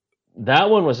Bolt. That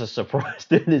one was a surprise.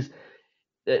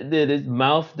 His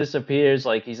mouth disappears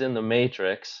like he's in the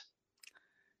Matrix.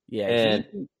 Yeah,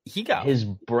 and he got his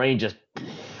brain just.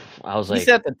 I was he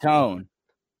set the tone.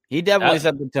 He definitely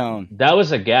set the tone. That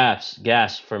was a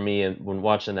gasp for me when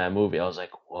watching that movie. I was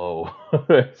like, whoa.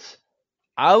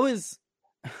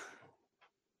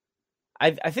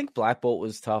 I think Black Bolt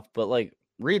was tough, but like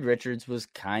Reed Richards was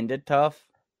kind of tough.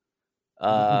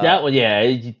 That one,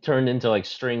 he turned into like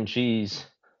string cheese.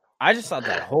 I just thought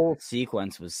that whole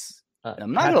sequence was.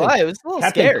 I'm not gonna lie, it was a little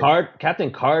scary.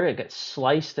 Captain Carter gets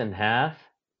sliced in half.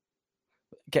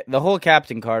 The whole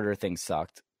Captain Carter thing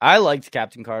sucked. I liked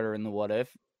Captain Carter in the What If,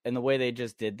 and the way they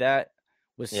just did that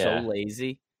was so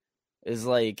lazy. Is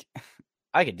like,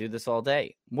 I could do this all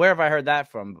day. Where have I heard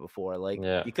that from before? Like,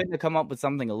 you couldn't have come up with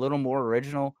something a little more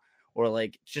original, or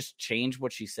like just change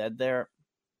what she said there.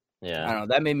 Yeah, I don't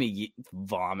know. That made me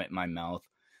vomit in my mouth.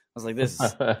 I was like, this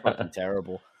is fucking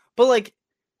terrible. But like,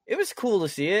 it was cool to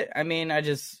see it. I mean,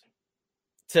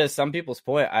 to some people's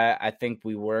point, I think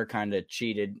we were kind of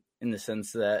cheated in the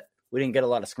sense that we didn't get a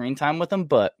lot of screen time with them,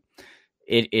 but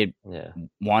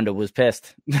Wanda was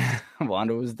pissed.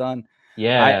 Wanda was done.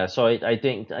 Yeah, so I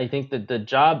think that the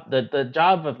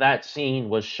job of that scene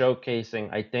was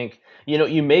showcasing. I think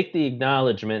you make the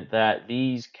acknowledgement that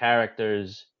these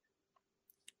characters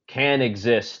can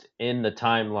exist in the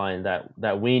timeline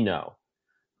that we know.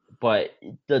 But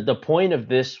the point of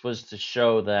this was to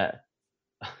show that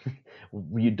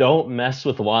you don't mess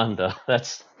with Wanda.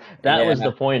 That Yeah. was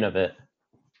the point of it.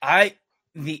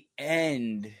 The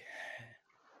end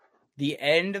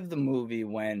of the movie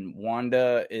when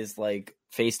Wanda is like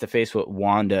face to face with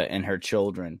Wanda and her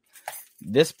children.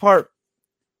 This part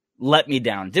let me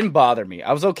down. It didn't bother me.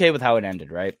 I was okay with how it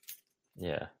ended, right?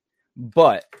 Yeah.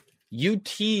 But you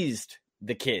teased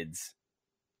the kids,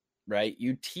 right?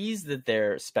 You teased that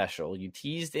they're special. You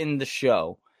teased in the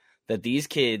show that these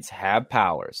kids have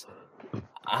powers.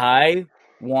 I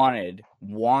wanted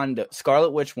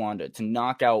Scarlet Witch Wanda, to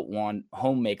knock out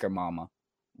Homemaker Mama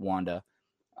Wanda,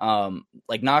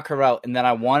 like knock her out, and then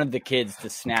I wanted the kids to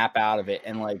snap out of it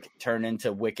and like turn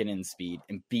into Wiccan Speed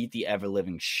and beat the ever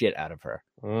living shit out of her.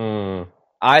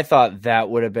 I thought that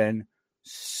would have been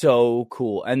so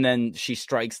cool. And then she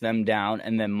strikes them down,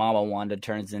 and then Mama Wanda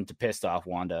turns into pissed off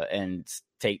Wanda and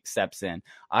steps in.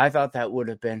 I thought that would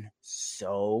have been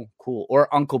so cool.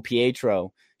 Or Uncle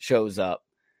Pietro shows up.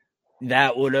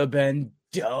 That would have been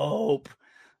dope.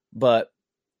 But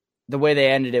the way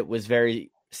they ended it was very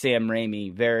Sam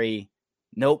Raimi, very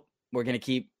nope. We're gonna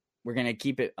keep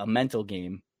it a mental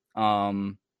game,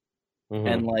 and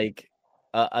like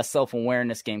a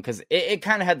self-awareness game, because it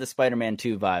kind of had the Spider-Man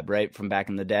 2 vibe, right, from back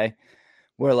in the day,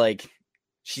 where like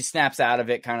she snaps out of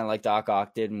it, kind of like Doc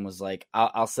Ock did, and was like,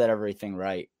 "I'll set everything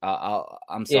right.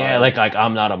 I'm sorry." Yeah, like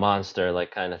I'm not a monster,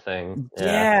 like kind of thing.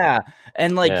 Yeah,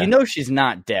 and like you know she's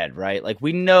not dead, right? Like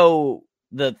we know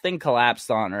the thing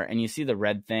collapsed on her, and you see the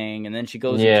red thing, and then she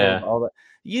goes into all the.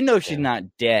 You know she's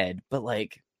not dead, but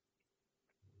like,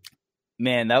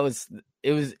 man, it was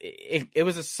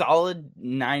a solid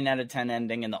 9 out of 10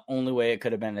 ending, and the only way it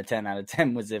could have been a 10 out of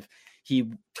 10 was if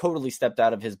he totally stepped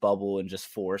out of his bubble and just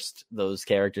forced those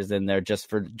characters in there just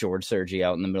for George Sergi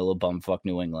out in the middle of bumfuck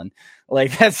New England.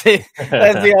 Like that's it.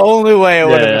 That's the only way it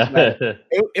would have been.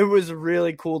 It was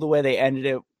really cool the way they ended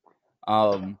it.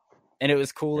 And it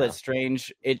was cool that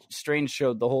Strange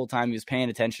showed the whole time he was paying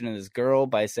attention to this girl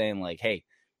by saying like, hey,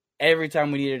 every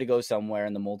time we needed to go somewhere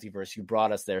in the multiverse, you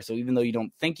brought us there. So even though you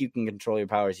don't think you can control your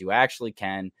powers, you actually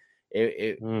can.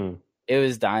 It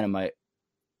was dynamite.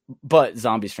 But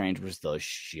Zombie Strange was the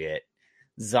shit.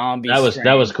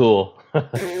 That was cool.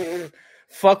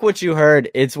 Fuck what you heard.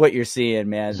 It's what you're seeing,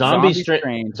 man. Zombie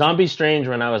Strange.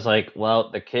 When I was like, well,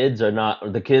 the kids are not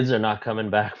coming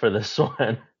back for this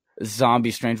one.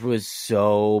 Zombie Strange was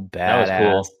so badass.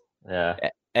 That was cool. Yeah.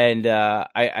 And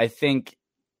I think,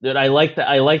 dude, I like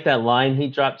that line he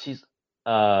dropped. She's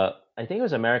I think it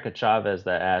was America Chavez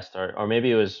that asked, or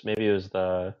maybe it was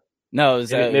the. No, it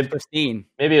was Christine.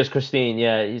 Maybe it was Christine.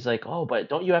 Yeah, he's like, oh, but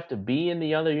don't you have to be in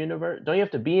the other universe? Don't you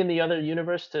have to be in the other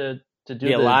universe to do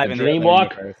the dream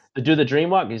walk? To do the dream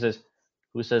walk? He says,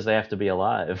 who says they have to be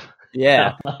alive?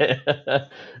 Yeah.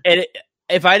 And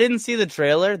if I didn't see the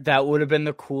trailer, that would have been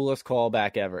the coolest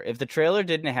callback ever. If the trailer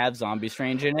didn't have Zombie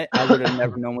Strange in it, I would have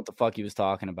never known what the fuck he was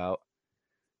talking about.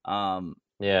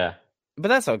 Yeah. But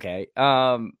that's okay.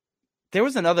 There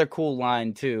was another cool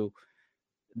line too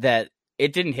that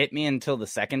it didn't hit me until the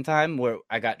second time where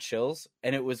I got chills,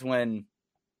 and it was when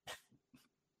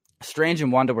Strange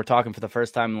and Wanda were talking for the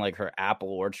first time in like her apple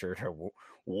orchard or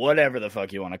whatever the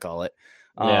fuck you want to call it.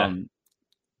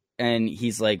 And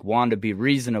he's like, Wanda, be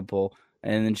reasonable.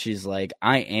 And then she's like,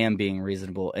 I am being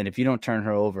reasonable. And if you don't turn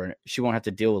her over, she won't have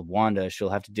to deal with Wanda. She'll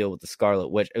have to deal with the Scarlet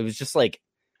Witch. It was just like,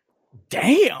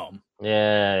 damn.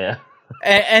 Yeah.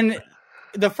 And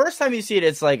the first time you see it,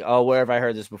 it's like, oh, where have I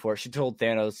heard this before? She told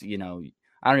Thanos,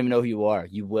 I don't even know who you are.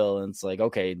 You will. And it's like,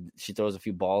 okay, she throws a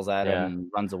few balls at him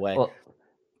and runs away. Well,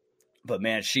 but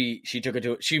man, she took it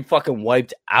to it. She fucking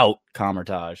wiped out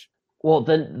Kamar-Taj. Well,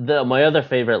 then my other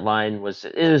favorite line was,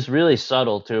 it was really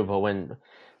subtle too,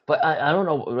 but I don't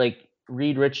know, like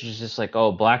Reed Richards is just like,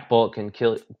 oh, Black Bolt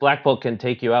can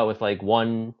take you out with like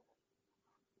one,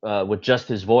 with just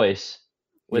his voice,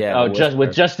 with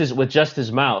just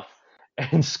his mouth.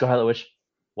 And Scarlet Witch,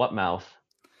 what mouth?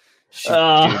 So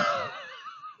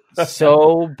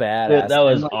badass. That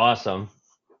was awesome.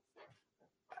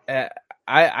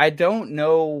 I don't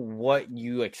know what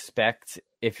you expect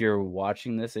if you're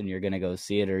watching this and you're going to go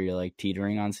see it, or you're like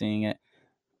teetering on seeing it.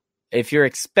 If you're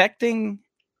expecting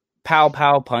pow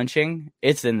pow punching,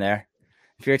 it's in there.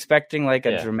 If you're expecting like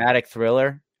a dramatic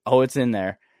thriller, it's in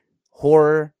there.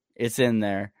 Horror, it's in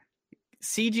there.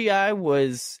 CGI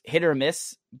was hit or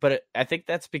miss, but I think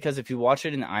that's because if you watch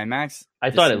it in IMAX,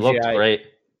 I thought it looked great.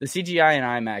 The CGI in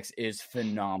IMAX is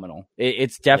phenomenal.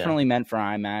 It's definitely meant for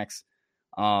IMAX.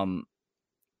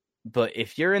 But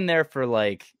if you're in there for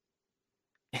like,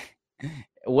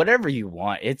 whatever you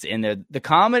want, it's in there. The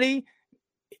comedy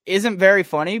isn't very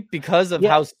funny because of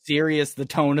how serious the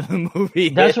tone of the movie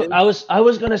That's is. what I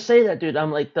was gonna say that, dude.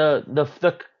 I'm like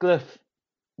the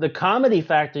comedy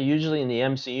factor usually in the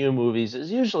MCU movies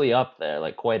is usually up there,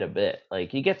 like quite a bit.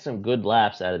 Like you get some good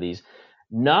laughs out of these.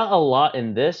 Not a lot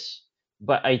in this,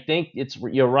 but I think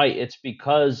you're right. It's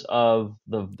because of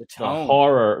the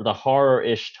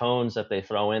horror-ish tones that they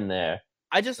throw in there.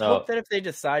 I just hope that if they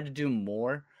decide to do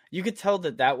more, you could tell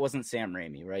that wasn't Sam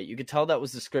Raimi, right? You could tell that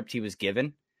was the script he was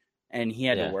given, and he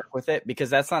had to work with it, because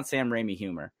that's not Sam Raimi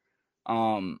humor.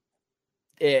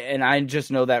 And I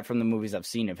just know that from the movies I've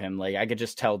seen of him. Like, I could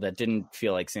just tell that didn't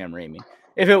feel like Sam Raimi.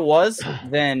 If it was,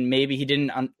 then maybe he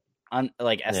didn't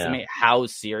estimate how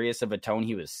serious of a tone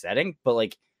he was setting. But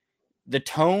like the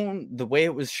tone, the way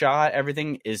it was shot,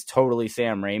 everything is totally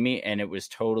Sam Raimi, and it was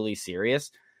totally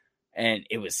serious, and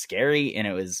it was scary, and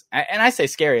I say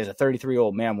scary as a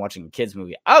 33-year-old man watching a kids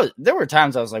movie. There were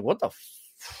times I was like, "What the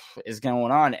is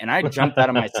going on?" And I jumped out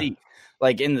of my seat.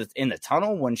 Like in the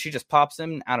tunnel when she just pops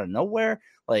in out of nowhere,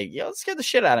 like, it scared the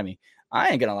shit out of me. I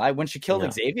ain't gonna lie. When she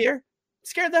killed Xavier, it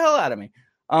scared the hell out of me.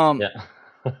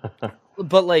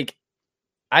 But like,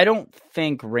 I don't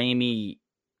think Raimi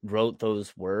wrote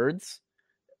those words,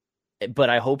 but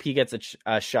I hope he gets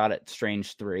a shot at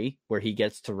Strange 3 where he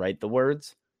gets to write the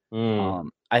words.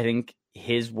 I think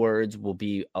his words will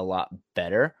be a lot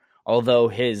better, although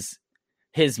his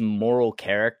moral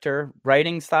character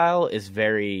writing style is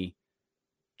very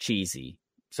cheesy.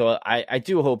 So I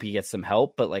do hope he gets some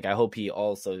help, but like, I hope he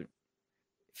also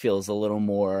feels a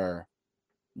little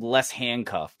less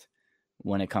handcuffed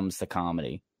when it comes to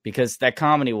comedy, because that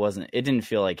comedy it didn't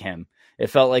feel like him. It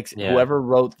felt like whoever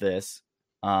wrote this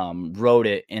wrote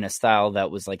it in a style that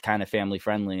was like kind of family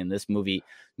friendly, and this movie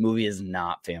is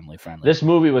not family friendly. This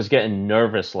movie was getting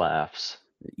nervous laughs.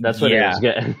 That's what it was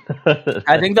getting.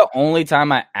 I think the only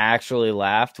time I actually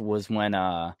laughed was when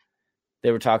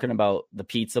they were talking about the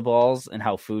pizza balls and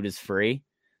how food is free.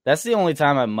 That's the only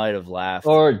time I might have laughed.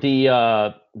 Or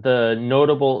the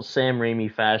notable Sam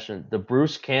Raimi fashion, the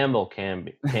Bruce Campbell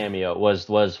cameo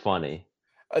was funny.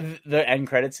 The end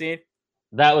credit scene?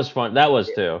 That was fun. That was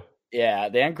too. Yeah,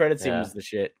 the end credit scene was the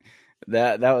shit.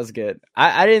 That was good.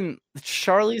 I didn't.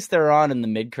 Charlize Theron in the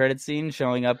mid credit scene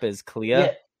showing up as Clea.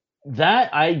 Yeah, that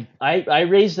I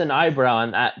raised an eyebrow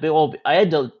on that. Well, I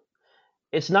had to.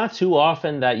 It's not too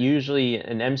often that usually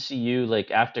an MCU,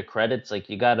 like after credits, like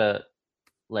you gotta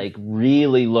like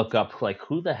really look up like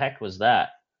who the heck was that.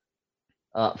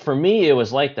 For me, it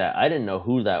was like that. I didn't know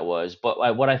who that was,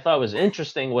 but what I thought was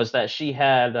interesting was that she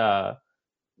had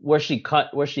where she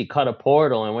cut a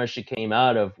portal, and where she came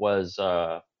out of was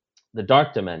the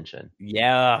dark dimension.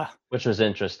 Yeah, which was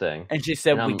interesting. And she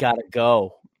said, "We gotta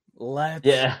go. Let's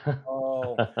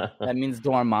go." That means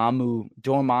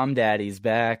Dormammu Daddy's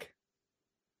back.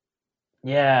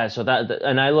 Yeah, so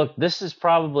and this is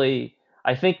probably,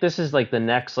 I think this is like the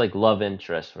next like love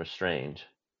interest for Strange.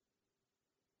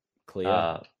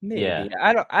 Clea. Maybe. Yeah.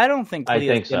 I don't think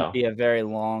Clea's gonna be a very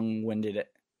long-winded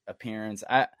appearance.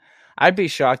 I'd be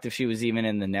shocked if she was even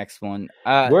in the next one.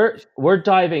 We're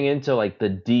diving into like the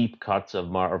deep cuts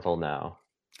of Marvel now.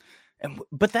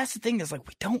 But that's the thing, is like,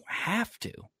 we don't have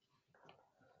to.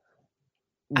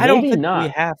 Maybe I don't think not. we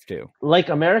have to. Like,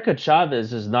 America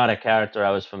Chavez is not a character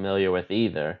I was familiar with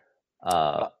either.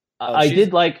 I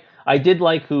did like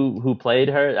who played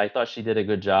her. I thought she did a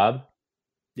good job.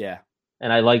 Yeah.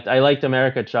 And I liked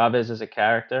America Chavez as a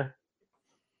character.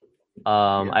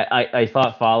 I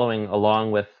thought following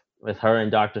along with her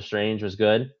and Doctor Strange was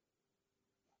good.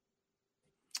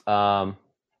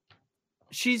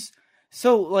 She's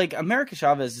so, like, America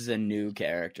Chavez is a new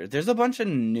character. There's a bunch of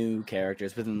new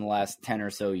characters within the last 10 or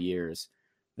so years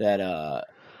that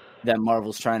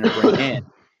Marvel's trying to bring in,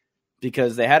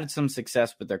 because they had some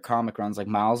success with their comic runs, like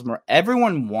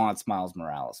everyone wants Miles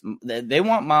Morales. They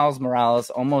want Miles Morales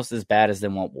almost as bad as they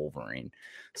want Wolverine.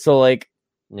 So, like,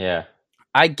 yeah,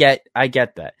 I get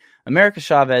that. America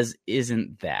Chavez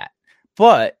isn't that,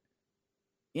 but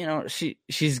you know,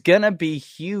 she's gonna be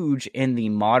huge in the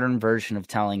modern version of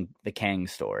telling the Kang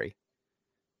story.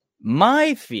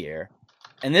 My fear,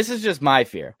 and this is just my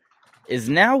fear, is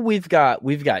now we've got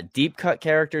deep cut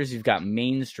characters, you've got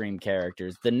mainstream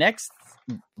characters. The next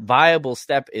viable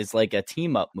step is like a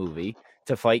team up movie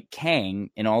to fight Kang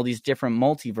in all these different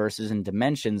multiverses and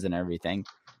dimensions and everything.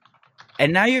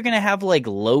 And now you're gonna have like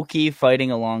Loki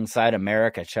fighting alongside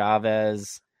America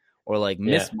Chavez, or like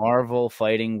Miss Marvel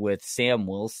fighting with Sam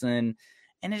Wilson,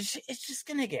 and it's just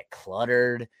gonna get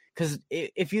cluttered. Because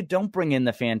if you don't bring in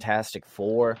the Fantastic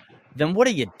Four, then what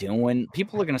are you doing?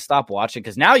 People are gonna stop watching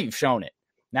because now you've shown it.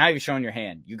 Now you've shown your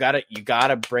hand. You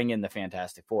gotta bring in the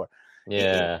Fantastic Four.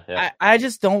 Yeah. I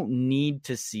just don't need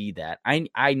to see that.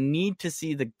 I need to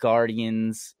see the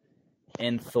Guardians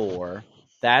and Thor.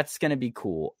 That's gonna be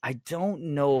cool. I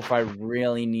don't know if I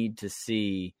really need to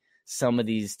see some of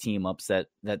these team ups that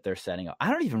they're setting up.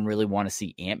 I don't even really want to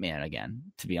see Ant-Man again,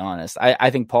 to be honest. I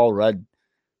think Paul Rudd,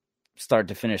 start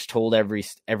to finish, told every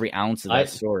ounce of that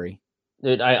story.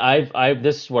 Dude,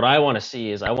 this is what I want to see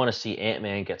is I want to see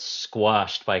Ant-Man get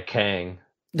squashed by Kang.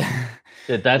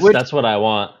 Dude, that's what I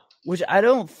want. Which I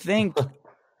don't think.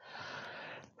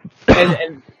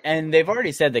 and they've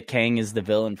already said that Kang is the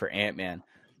villain for Ant-Man.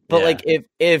 But like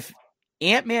if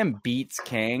Ant-Man beats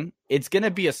Kang, it's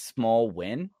gonna be a small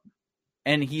win,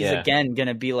 and he's again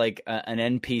gonna be like an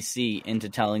NPC into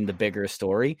telling the bigger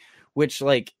story, which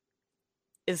like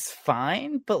is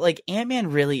fine. But like Ant-Man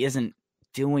really isn't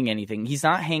doing anything. He's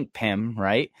not Hank Pym,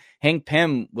 right? Hank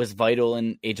Pym was vital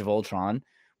in Age of Ultron,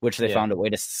 which they found a way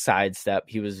to sidestep.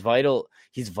 He's vital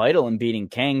in beating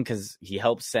Kang because he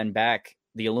helps send back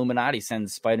the Illuminati,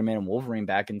 sends Spider-Man and Wolverine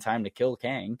back in time to kill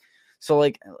Kang. So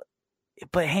like,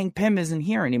 but Hank Pym isn't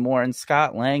here anymore, and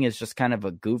Scott Lang is just kind of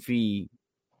a goofy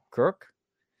crook.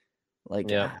 Like,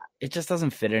 it just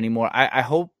doesn't fit anymore. I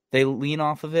hope they lean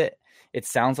off of it. It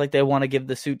sounds like they want to give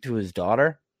the suit to his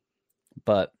daughter,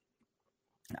 but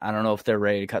I don't know if they're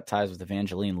ready to cut ties with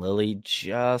Evangeline Lilly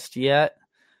just yet.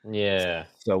 Yeah.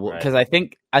 So, because I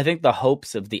think the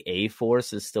hopes of the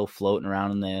A-Force is still floating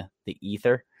around in the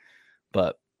ether.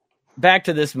 But back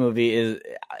to this movie,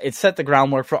 it set the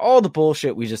groundwork for all the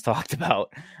bullshit we just talked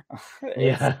about.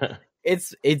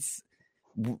 It's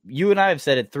you and I have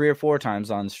said it 3 or 4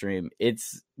 times on stream.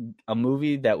 It's a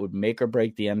movie that would make or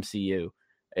break the MCU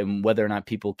and whether or not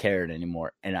people cared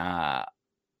anymore. And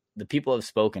the people have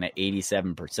spoken at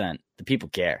 87%. The people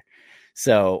care.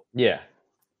 So yeah,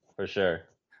 for sure.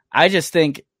 I just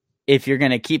think if you're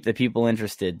going to keep the people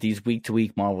interested, these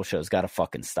week-to-week Marvel shows got to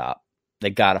fucking stop. They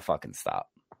got to fucking stop.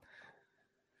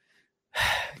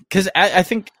 Because I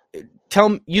think,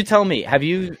 tell me, have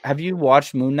you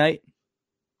watched Moon Knight?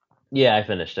 Yeah, I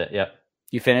finished it. Yep.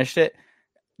 You finished it?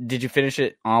 Did you finish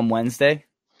it on Wednesday?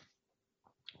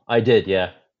 I did,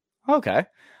 yeah. Okay.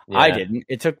 Yeah. I didn't.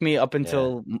 It took me up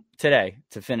until today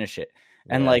to finish it.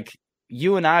 And like,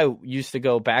 you and I used to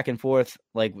go back and forth.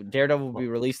 Like, Daredevil would be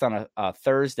released on a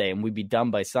Thursday and we'd be done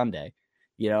by Sunday.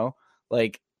 You know?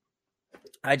 Like,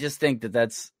 I just think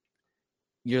that's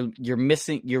you're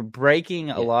missing, you're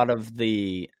breaking a lot of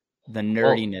the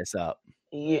nerdiness up.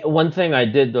 Yeah, one thing I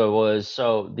did though was,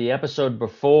 so the episode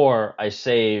before I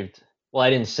saved, well, I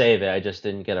didn't save it, I just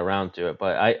didn't get around to it,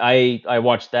 but I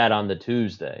watched that on the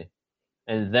Tuesday,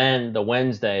 and then the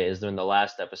Wednesday is when the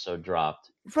last episode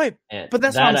dropped. Right, but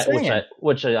that's what I'm saying.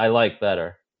 Which I like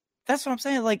better. That's what I'm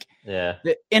saying. Like, yeah,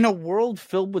 in a world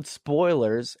filled with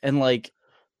spoilers and like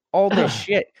all this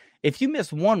shit, if you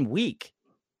miss 1 week,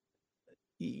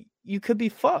 you could be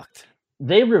fucked.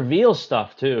 They reveal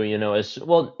stuff too, you know, as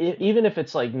well, even if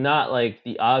it's like not like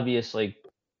the obvious, like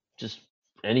just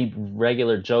any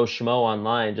regular Joe Schmo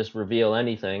online, just reveal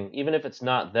anything, even if it's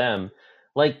not them,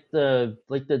 like the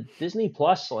Disney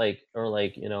Plus, like, or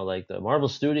like, you know, like the Marvel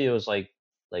Studios, like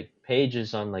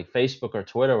pages on like Facebook or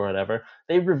Twitter or whatever,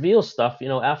 they reveal stuff, you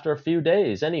know, after a few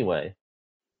days anyway.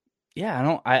 Yeah,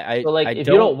 so like if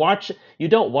you don't watch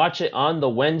it on the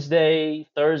Wednesday,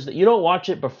 Thursday, you don't watch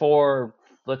it before,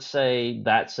 let's say,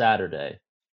 that Saturday.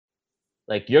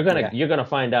 Like you're gonna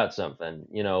find out something,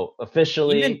 you know,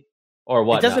 officially or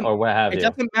whatnot, or what have you. It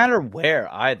doesn't matter where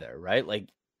either, right? Like,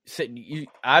 so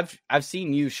I've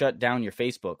seen you shut down your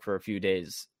Facebook for a few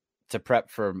days to prep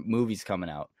for movies coming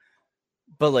out,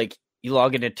 but like you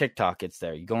log into TikTok, it's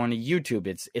there. You go onto YouTube,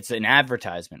 it's an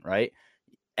advertisement, right?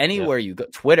 Anywhere you go,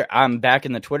 Twitter, I'm back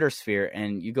in the Twitter sphere,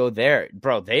 and you go there,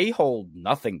 bro, they hold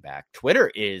nothing back. Twitter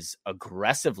is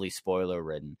aggressively spoiler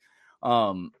ridden.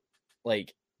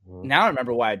 Like now I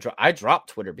remember why I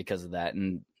dropped Twitter because of that,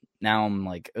 and now I'm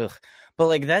like, ugh. But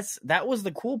like that was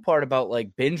the cool part about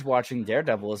like binge watching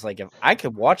Daredevil, is like if I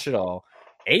could watch it all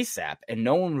ASAP and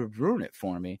no one would ruin it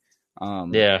for me.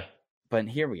 But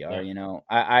here we are, you know.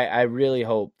 I really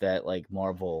hope that like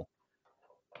Marvel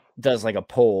does like a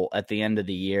poll at the end of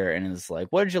the year and is like,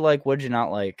 what did you like, what did you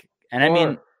not like? And I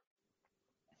mean,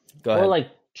 go ahead. Or like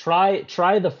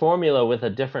try the formula with a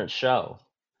different show,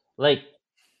 like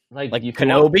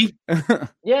Kenobi.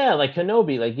 Yeah, like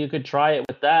Kenobi. Like you could try it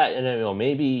with that, and you know,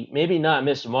 maybe not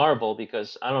Miss Marvel,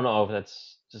 because I don't know if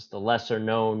that's just a lesser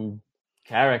known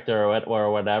character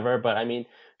or whatever. But I mean,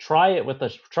 try it with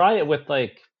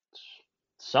like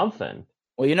something.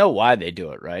 Well, you know why they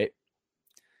do it, right?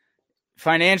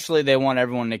 financially they want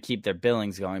everyone to keep their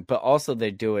billings going, but also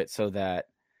they do it so that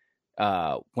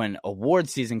when award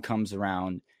season comes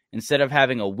around, instead of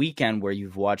having a weekend where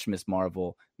you've watched Miss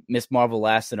Marvel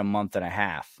lasted a month and a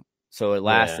half. So it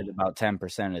lasted about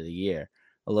 10% of the year,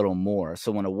 a little more.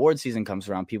 So when award season comes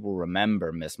around, people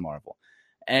remember Miss Marvel.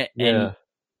 And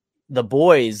The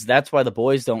Boys, that's why The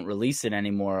Boys don't release it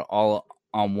anymore all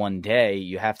on one day.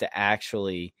 You have to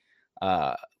actually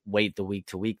wait the week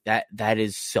to week. That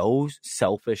is so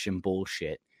selfish and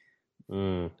bullshit.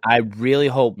 I really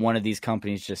hope one of these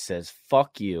companies just says,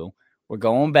 fuck you. We're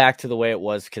going back to the way it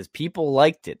was because people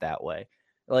liked it that way.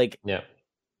 Like,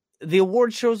 the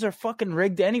award shows are fucking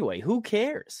rigged anyway. Who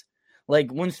cares? Like,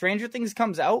 when Stranger Things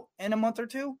comes out in a month or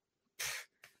two,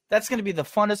 that's going to be the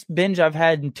funnest binge I've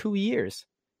had in 2 years.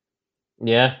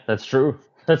 Yeah, that's true.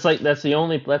 That's the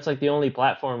only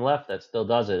platform left that still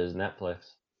does it is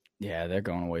Netflix. Yeah, they're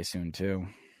going away soon too.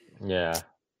 Yeah.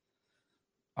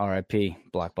 R.I.P.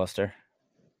 Blockbuster.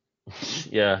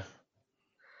 Yeah.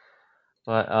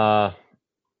 But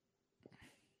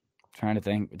trying to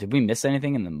think, did we miss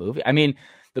anything in the movie? I mean,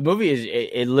 the movie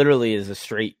it literally is a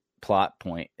straight plot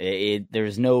point.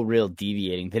 There's no real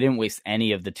deviating. They didn't waste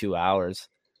any of the 2 hours.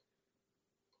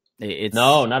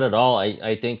 No, not at all.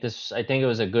 I think it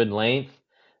was a good length.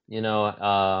 You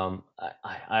know,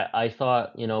 I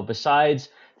thought, you know, besides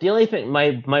the only thing,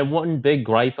 my one big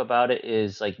gripe about it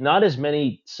is like not as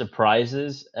many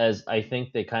surprises as I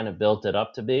think they kind of built it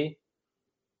up to be.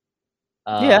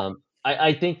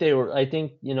 I think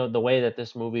you know, the way that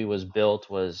this movie was built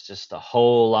was just a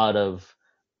whole lot of,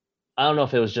 I don't know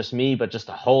if it was just me, but just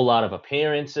a whole lot of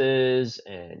appearances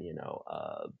and, you know,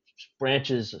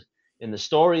 branches in the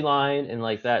storyline and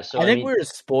like that. So I think we were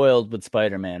spoiled with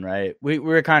Spider-Man, right? We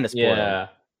were kind of spoiled. Yeah,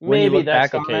 maybe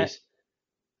that's the case.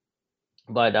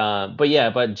 But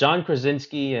John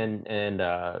Krasinski and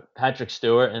Patrick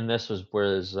Stewart in this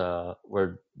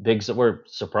were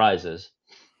surprises.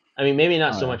 I mean, maybe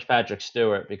not so much Patrick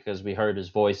Stewart because we heard his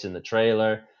voice in the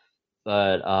trailer,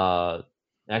 but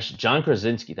actually John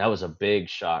Krasinski, that was a big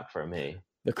shock for me.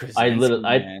 I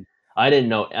did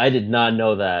not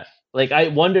know that. Like, I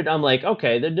wondered, I'm like,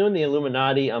 okay, they're doing the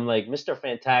Illuminati. I'm like, Mr.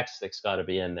 Fantastic's got to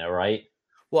be in there, right?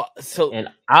 Well, so and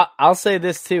I'll say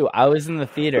this too. I was in the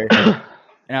theater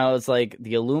and I was like,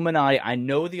 the Illuminati, I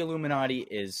know the Illuminati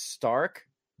is Stark,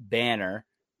 Banner,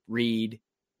 Reed,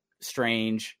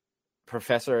 Strange,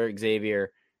 Professor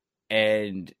Xavier,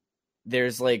 and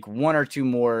there's like one or two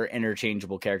more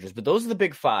interchangeable characters, but those are the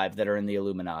big five that are in the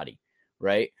Illuminati,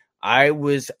 right? I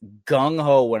was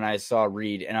gung-ho when I saw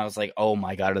Reed, and I was like, "Oh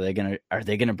my god, are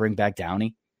they gonna bring back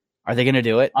Downey? Are they gonna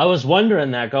do it?" I was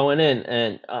wondering that going in,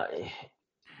 and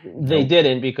they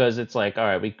didn't, because it's like, all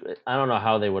right, I don't know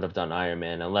how they would have done Iron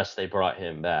Man unless they brought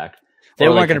him back. They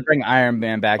weren't gonna bring Iron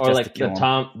Man back, or just like to kill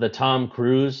him. the Tom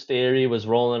Cruise theory was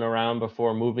rolling around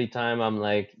before movie time. I'm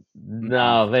like,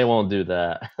 no, they won't do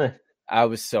that. I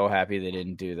was so happy they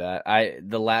didn't do that.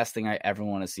 The last thing I ever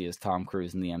want to see is Tom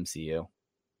Cruise in the MCU.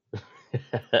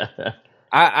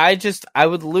 I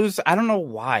would lose. I don't know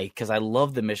why, because I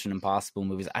love the Mission Impossible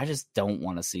movies. I just don't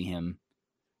want to see him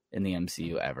in the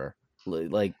MCU ever.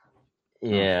 Like,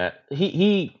 yeah,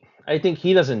 I think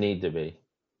he doesn't need to be.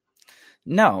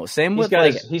 No, same with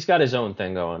he's got his own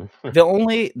thing going. the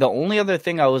only other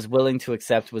thing I was willing to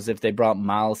accept was if they brought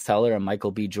Miles Teller and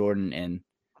Michael B. Jordan in,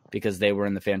 because they were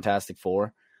in the Fantastic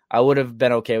Four. I would have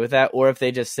been okay with that. Or if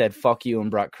they just said fuck you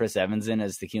and brought Chris Evans in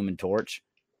as the Human Torch.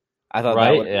 I thought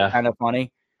that would be kind of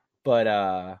funny.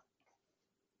 But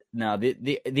no,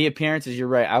 the appearances, you're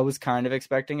right. I was kind of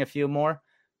expecting a few more.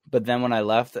 But then when I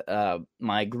left,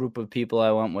 my group of people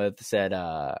I went with said,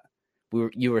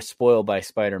 you were spoiled by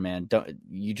Spider-Man.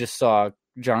 You just saw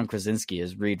John Krasinski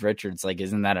as Reed Richards. Like,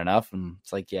 isn't that enough? And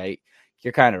it's like, yeah,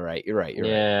 you're kind of right. You're right.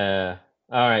 Yeah.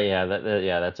 All right. Yeah.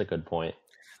 That's a good point.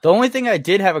 The only thing I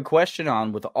did have a question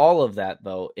on with all of that,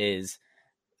 though, is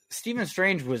Stephen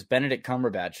Strange was Benedict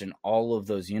Cumberbatch in all of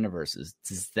those universes.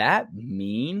 Does that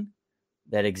mean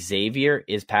that Xavier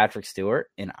is Patrick Stewart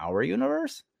in our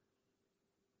universe?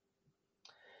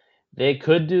 They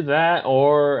could do that,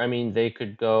 or I mean, they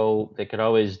could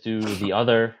always do the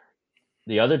other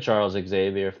Charles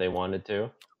Xavier if they wanted to.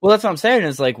 Well, that's what I'm saying.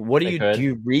 Is like, what do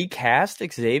you recast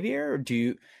Xavier, or do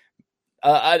you?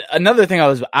 Another thing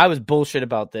I was bullshit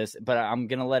about this, but I'm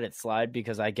gonna let it slide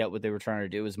because I get what they were trying to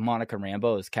do. Is Monica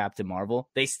Rambeau as Captain Marvel?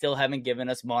 They still haven't given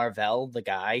us Marvel, the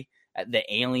guy, the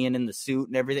alien in the suit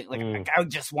and everything. Like, I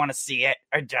just want to see it.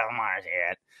 I don't want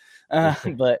to see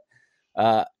it. But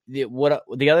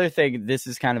the other thing, this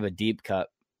is kind of a deep cut,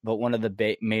 but one of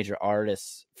the major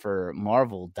artists for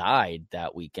Marvel died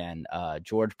that weekend.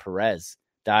 George Perez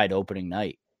died opening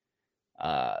night.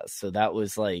 So that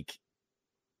was like,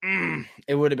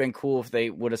 it would have been cool if they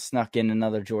would have snuck in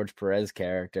another George Perez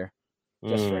character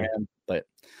just for him. But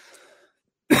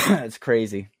it's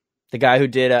crazy. The guy who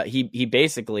did, he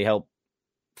basically helped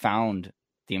found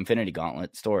the Infinity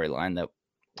Gauntlet storyline that.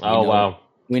 Wow.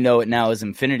 We know it now as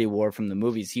Infinity War from the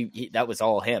movies. He that was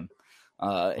all him.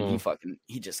 And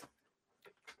he just,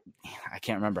 I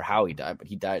can't remember how he died, but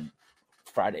he died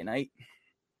Friday night.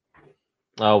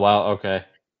 Oh, wow. Okay.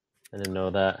 I didn't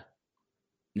know that.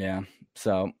 Yeah.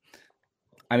 So,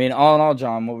 I mean, all in all,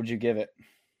 John, what would you give it?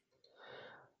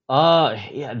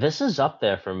 Yeah, this is up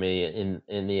there for me in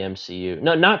the MCU.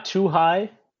 No, not too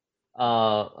high.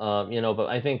 But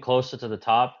I think closer to the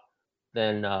top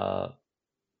than a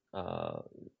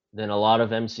lot of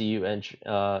MCU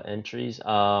entries.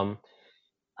 I'm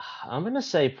gonna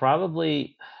say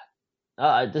probably.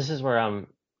 This is where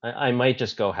I might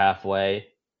just go halfway.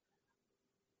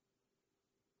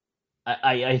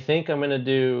 I think I'm gonna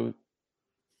do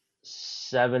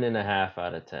 7.5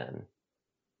 out of 10.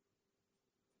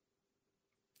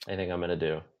 I think I'm gonna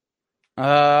do.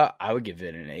 I would give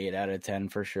it an 8 out of 10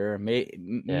 for sure.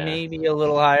 Maybe a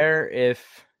little higher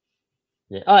if.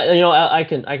 Yeah, I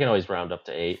can always round up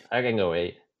to 8. I can go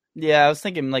 8. Yeah, I was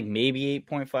thinking like maybe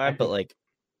 8.5, but like,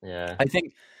 yeah, I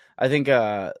think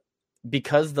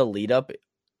because the lead up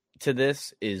to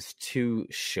this is 2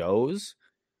 shows,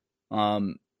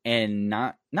 and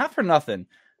not for nothing,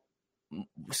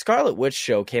 Scarlet Witch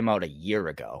show came out a year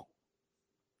ago.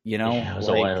 You know, yeah, it was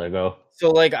a while ago. So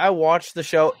like, I watched the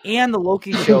show and the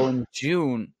Loki show in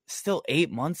June, still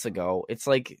 8 months ago. It's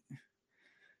like,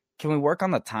 can we work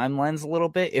on the timelines a little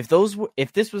bit? If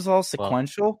this was all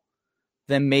sequential,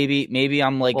 then maybe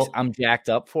I'm like, I'm jacked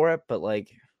up for it. But like,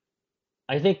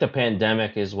 I think the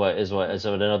pandemic is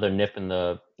another nip in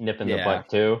the butt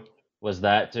too. Was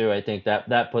that too? I think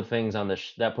that put things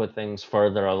that put things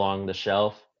further along the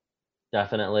shelf,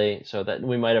 definitely. So that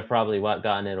we might have probably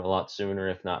gotten it a lot sooner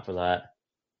if not for that.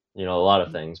 A lot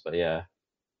of things, but yeah.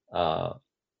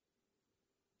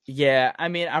 Yeah, I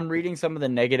mean, I'm reading some of the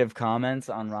negative comments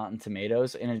on Rotten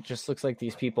Tomatoes, and it just looks like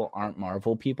these people aren't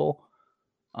Marvel people.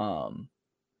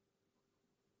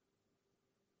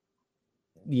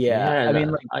 Yeah, I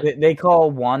mean, like, they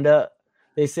call Wanda.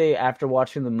 They say after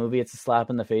watching the movie, it's a slap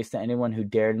in the face to anyone who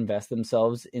dared invest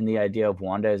themselves in the idea of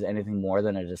Wanda as anything more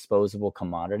than a disposable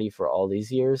commodity for all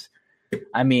these years.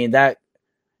 I mean, that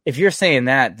if you're saying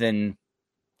that, then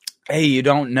hey, you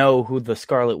don't know who the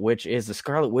Scarlet Witch is. The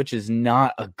Scarlet Witch is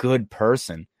not a good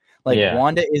person. Like,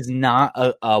 Wanda is not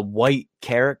a white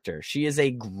character. She is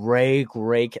a gray,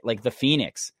 like the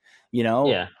Phoenix,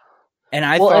 Yeah. And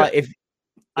I thought if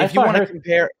you want to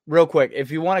compare real quick, if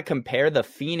you want to compare the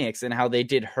Phoenix and how they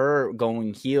did her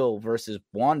going heel versus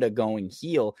Wanda going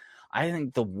heel, I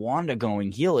think the Wanda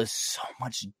going heel is so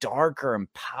much darker and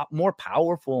more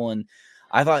powerful. And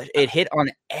I thought it hit on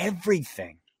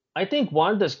everything. I think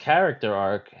Wanda's character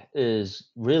arc is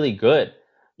really good.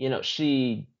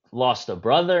 She lost a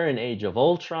brother in Age of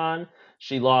Ultron.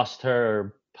 She lost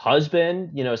her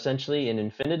husband, essentially in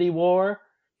Infinity War.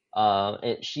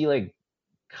 And she like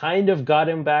kind of got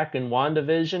him back in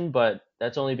WandaVision, but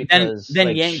that's only because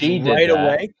then she did right that.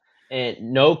 Away.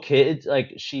 And no kids.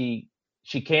 Like she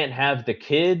can't have the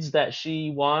kids that she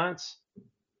wants.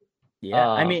 Yeah,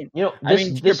 I mean, to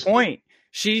your point,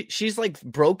 she's like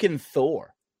broken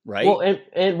Thor. Right. Well,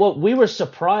 and what we were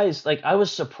surprised, like I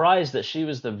was surprised that she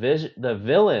was the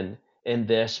villain in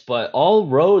this, but all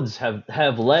roads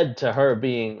have led to her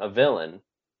being a villain.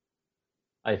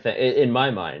 I think, in my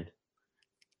mind,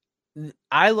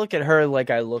 I look at her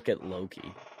like I look at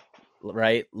Loki.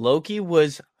 Right? Loki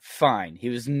was fine. He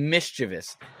was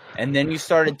mischievous, and then you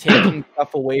started taking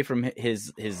stuff away from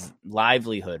his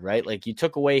livelihood. Right? Like you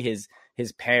took away his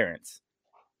parents.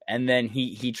 And then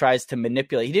he tries to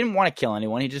manipulate. He didn't want to kill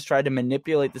anyone. He just tried to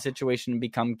manipulate the situation and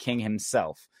become king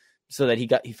himself, so that he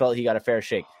felt he got a fair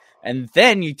shake. And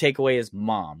then you take away his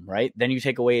mom, right? Then you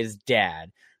take away his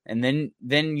dad, and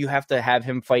then you have to have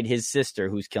him fight his sister,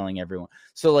 who's killing everyone.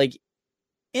 So, like,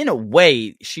 in a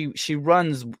way, she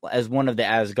runs as one of the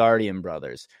Asgardian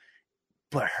brothers,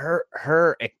 but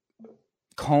her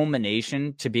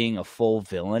culmination to being a full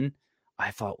villain,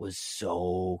 I thought was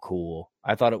so cool.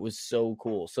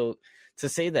 So to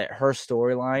say that her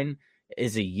storyline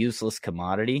is a useless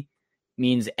commodity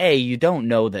means A, you don't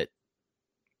know that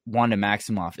Wanda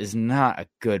Maximoff is not a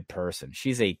good person.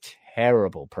 She's a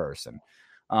terrible person.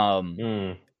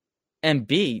 And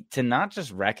B, to not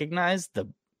just recognize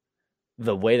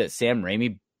the way that Sam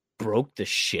Raimi broke the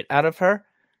shit out of her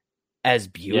as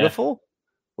beautiful.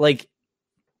 Yeah. Like,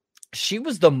 she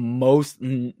was the most...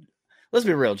 let's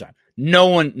be real, John. No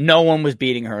one was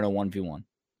beating her in a 1v1.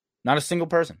 Not a single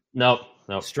person. Nope.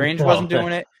 Strange wasn't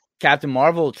doing it. Captain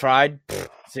Marvel tried.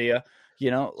 See ya.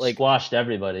 Squashed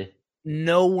everybody.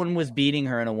 No one was beating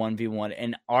her in a 1v1,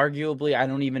 and arguably, I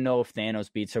don't even know if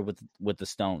Thanos beats her with the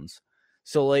stones.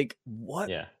 So, like, what?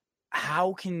 Yeah.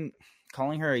 How can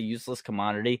calling her a useless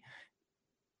commodity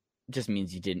just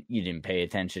means you didn't pay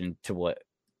attention to what,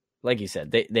 like you said,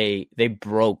 they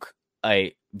broke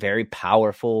a very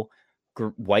powerful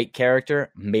white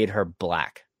character, made her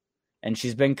black, and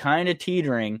she's been kind of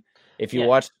teetering. If you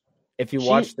watch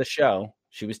the show.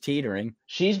 She was teetering.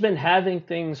 She's been having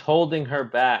things holding her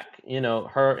back,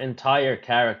 her entire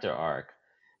character arc,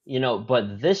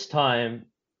 but this time,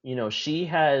 she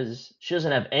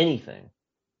doesn't have anything,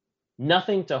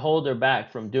 nothing to hold her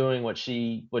back from doing what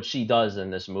she does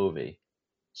in this movie.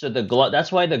 So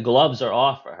that's why the gloves are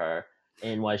off for her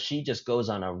and why she just goes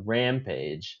on a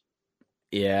rampage.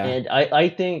 Yeah. And I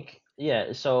think,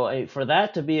 so for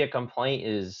that to be a complaint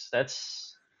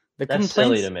that's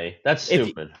silly to me. That's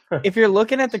stupid. If you're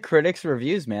looking at the critics'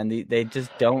 reviews, man, they just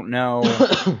don't know.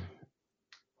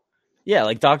 Yeah,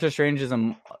 like Doctor Strange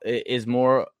is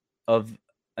more of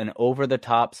an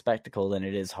over-the-top spectacle than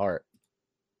it is heart.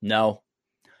 No.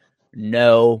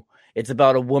 It's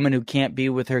about a woman who can't be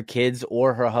with her kids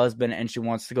or her husband, and she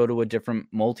wants to go to a different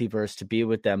multiverse to be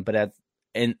with them, but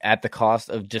at the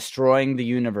cost of destroying the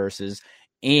universes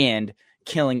and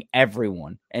killing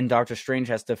everyone, and Doctor Strange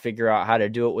has to figure out how to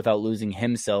do it without losing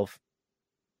himself,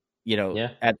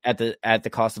 at the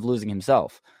cost of losing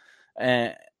himself.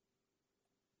 And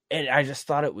I just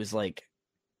thought it was like,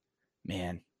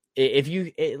 man, if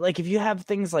you have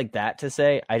things like that to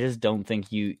say, I just don't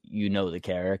think you know the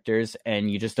characters,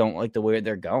 and you just don't like the way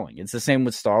they're going. It's the same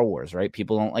with Star Wars, right?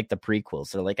 People don't like the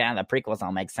prequels. They're like, the prequels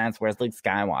don't make sense. Where's Luke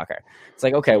Skywalker? It's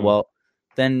like, okay, well,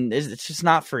 then it's just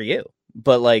not for you.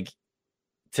 But like,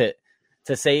 to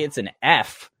say it's an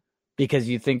F because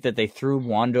you think that they threw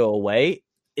Wanda away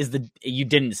you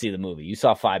didn't see the movie. You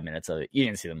saw 5 minutes of it. You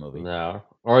didn't see the movie. No.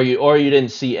 Or you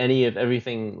didn't see any of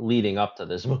everything leading up to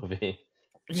this movie.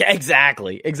 Yeah,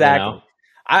 exactly.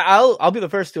 I'll be the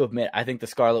first to admit, I think the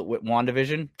Scarlet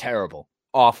WandaVision, terrible,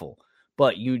 awful.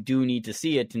 But you do need to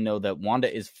see it to know that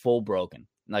Wanda is full broken.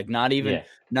 Like not even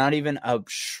a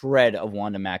shred of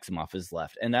Wanda Maximoff is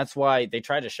left. And that's why they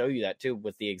tried to show you that too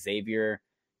with the Xavier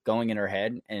going in her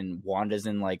head, and Wanda's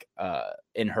in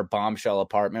in her bombshell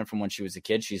apartment from when she was a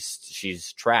kid.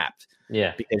 She's trapped.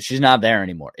 Yeah. Because she's not there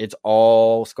anymore. It's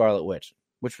all Scarlet Witch,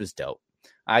 which was dope.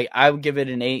 I would give it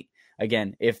an 8.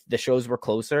 Again, if the shows were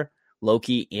closer,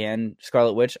 Loki and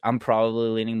Scarlet Witch, I'm probably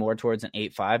leaning more towards an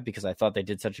 8.5 because I thought they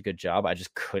did such a good job. I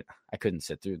couldn't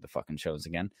sit through the fucking shows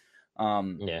again.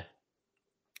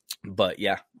 But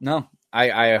yeah, no,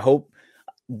 I hope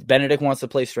Benedict wants to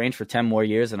play Strange for 10 more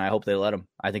years, and I hope they let him.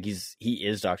 I think he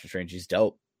is Doctor Strange. He's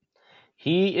dope.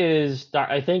 He is.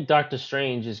 I think Doctor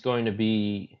Strange is going to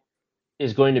be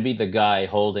the guy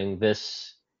holding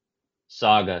this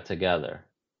saga together.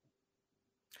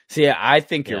 See, I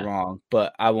think you're wrong,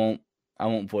 but I won't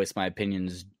voice my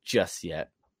opinions just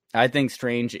yet. I think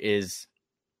Strange is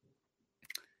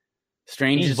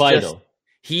vital.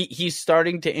 He's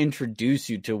starting to introduce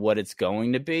you to what it's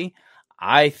going to be.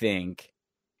 I think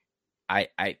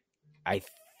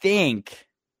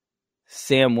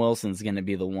Sam Wilson's going to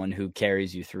be the one who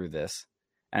carries you through this.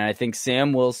 And I think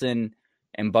Sam Wilson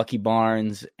and Bucky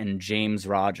Barnes and James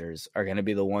Rogers are going to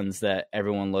be the ones that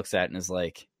everyone looks at and is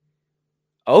like,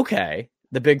 okay,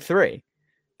 the big three.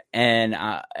 And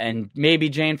maybe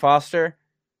Jane Foster,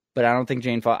 but I don't think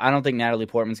Natalie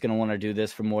Portman's going to want to do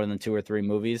this for more than 2 or 3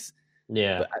 movies.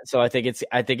 Yeah. So I think it's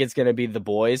going to be the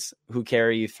boys who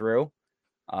carry you through.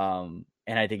 And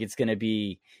I think it's going to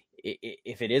be,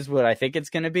 if it is what I think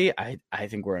it's going to be, I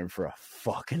think we're in for a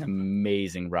fucking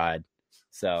amazing ride.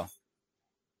 So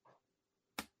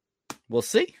we'll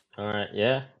see. All right.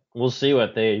 Yeah. We'll see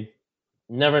what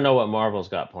never know what Marvel's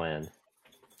got planned.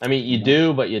 I mean, you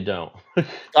do, but you don't.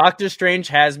 Doctor Strange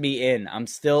has me in. I'm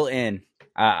still in.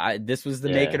 This was the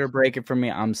make it or break it for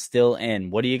me. I'm still in.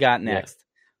 What do you got next?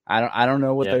 Yeah. I don't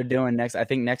know what they're doing next. I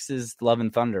think next is Love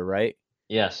and Thunder, right?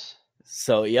 Yes.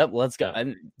 So, let's go.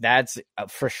 And that's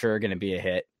for sure going to be a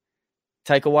hit.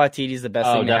 Taika Waititi is the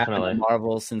best thing to happen to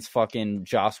Marvel since fucking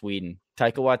Joss Whedon.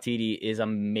 Taika Waititi is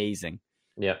amazing.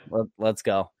 Yep. Let's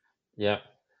go. Yep.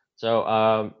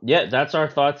 So, that's our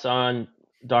thoughts on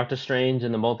Doctor Strange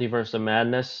and the Multiverse of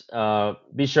Madness.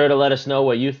 Be sure to let us know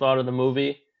what you thought of the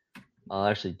movie.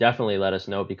 Actually, definitely let us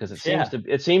know because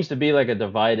it seems to be like a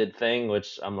divided thing,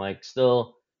 which I'm like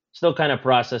still kind of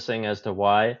processing as to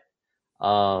why.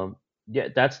 yeah,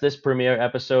 that's this premiere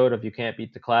episode of You Can't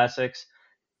Beat the Classics.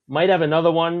 Might have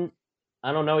another one.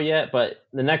 I don't know yet, but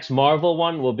the next Marvel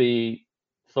one will be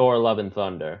Thor: Love and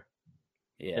Thunder.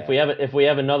 Yeah. If we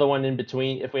have another one in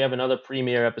between, if we have another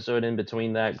premiere episode in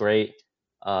between that, great.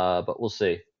 But we'll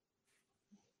see.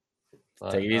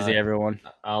 But, Take it easy, everyone.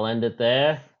 I'll end it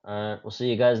there. We'll see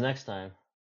you guys next time.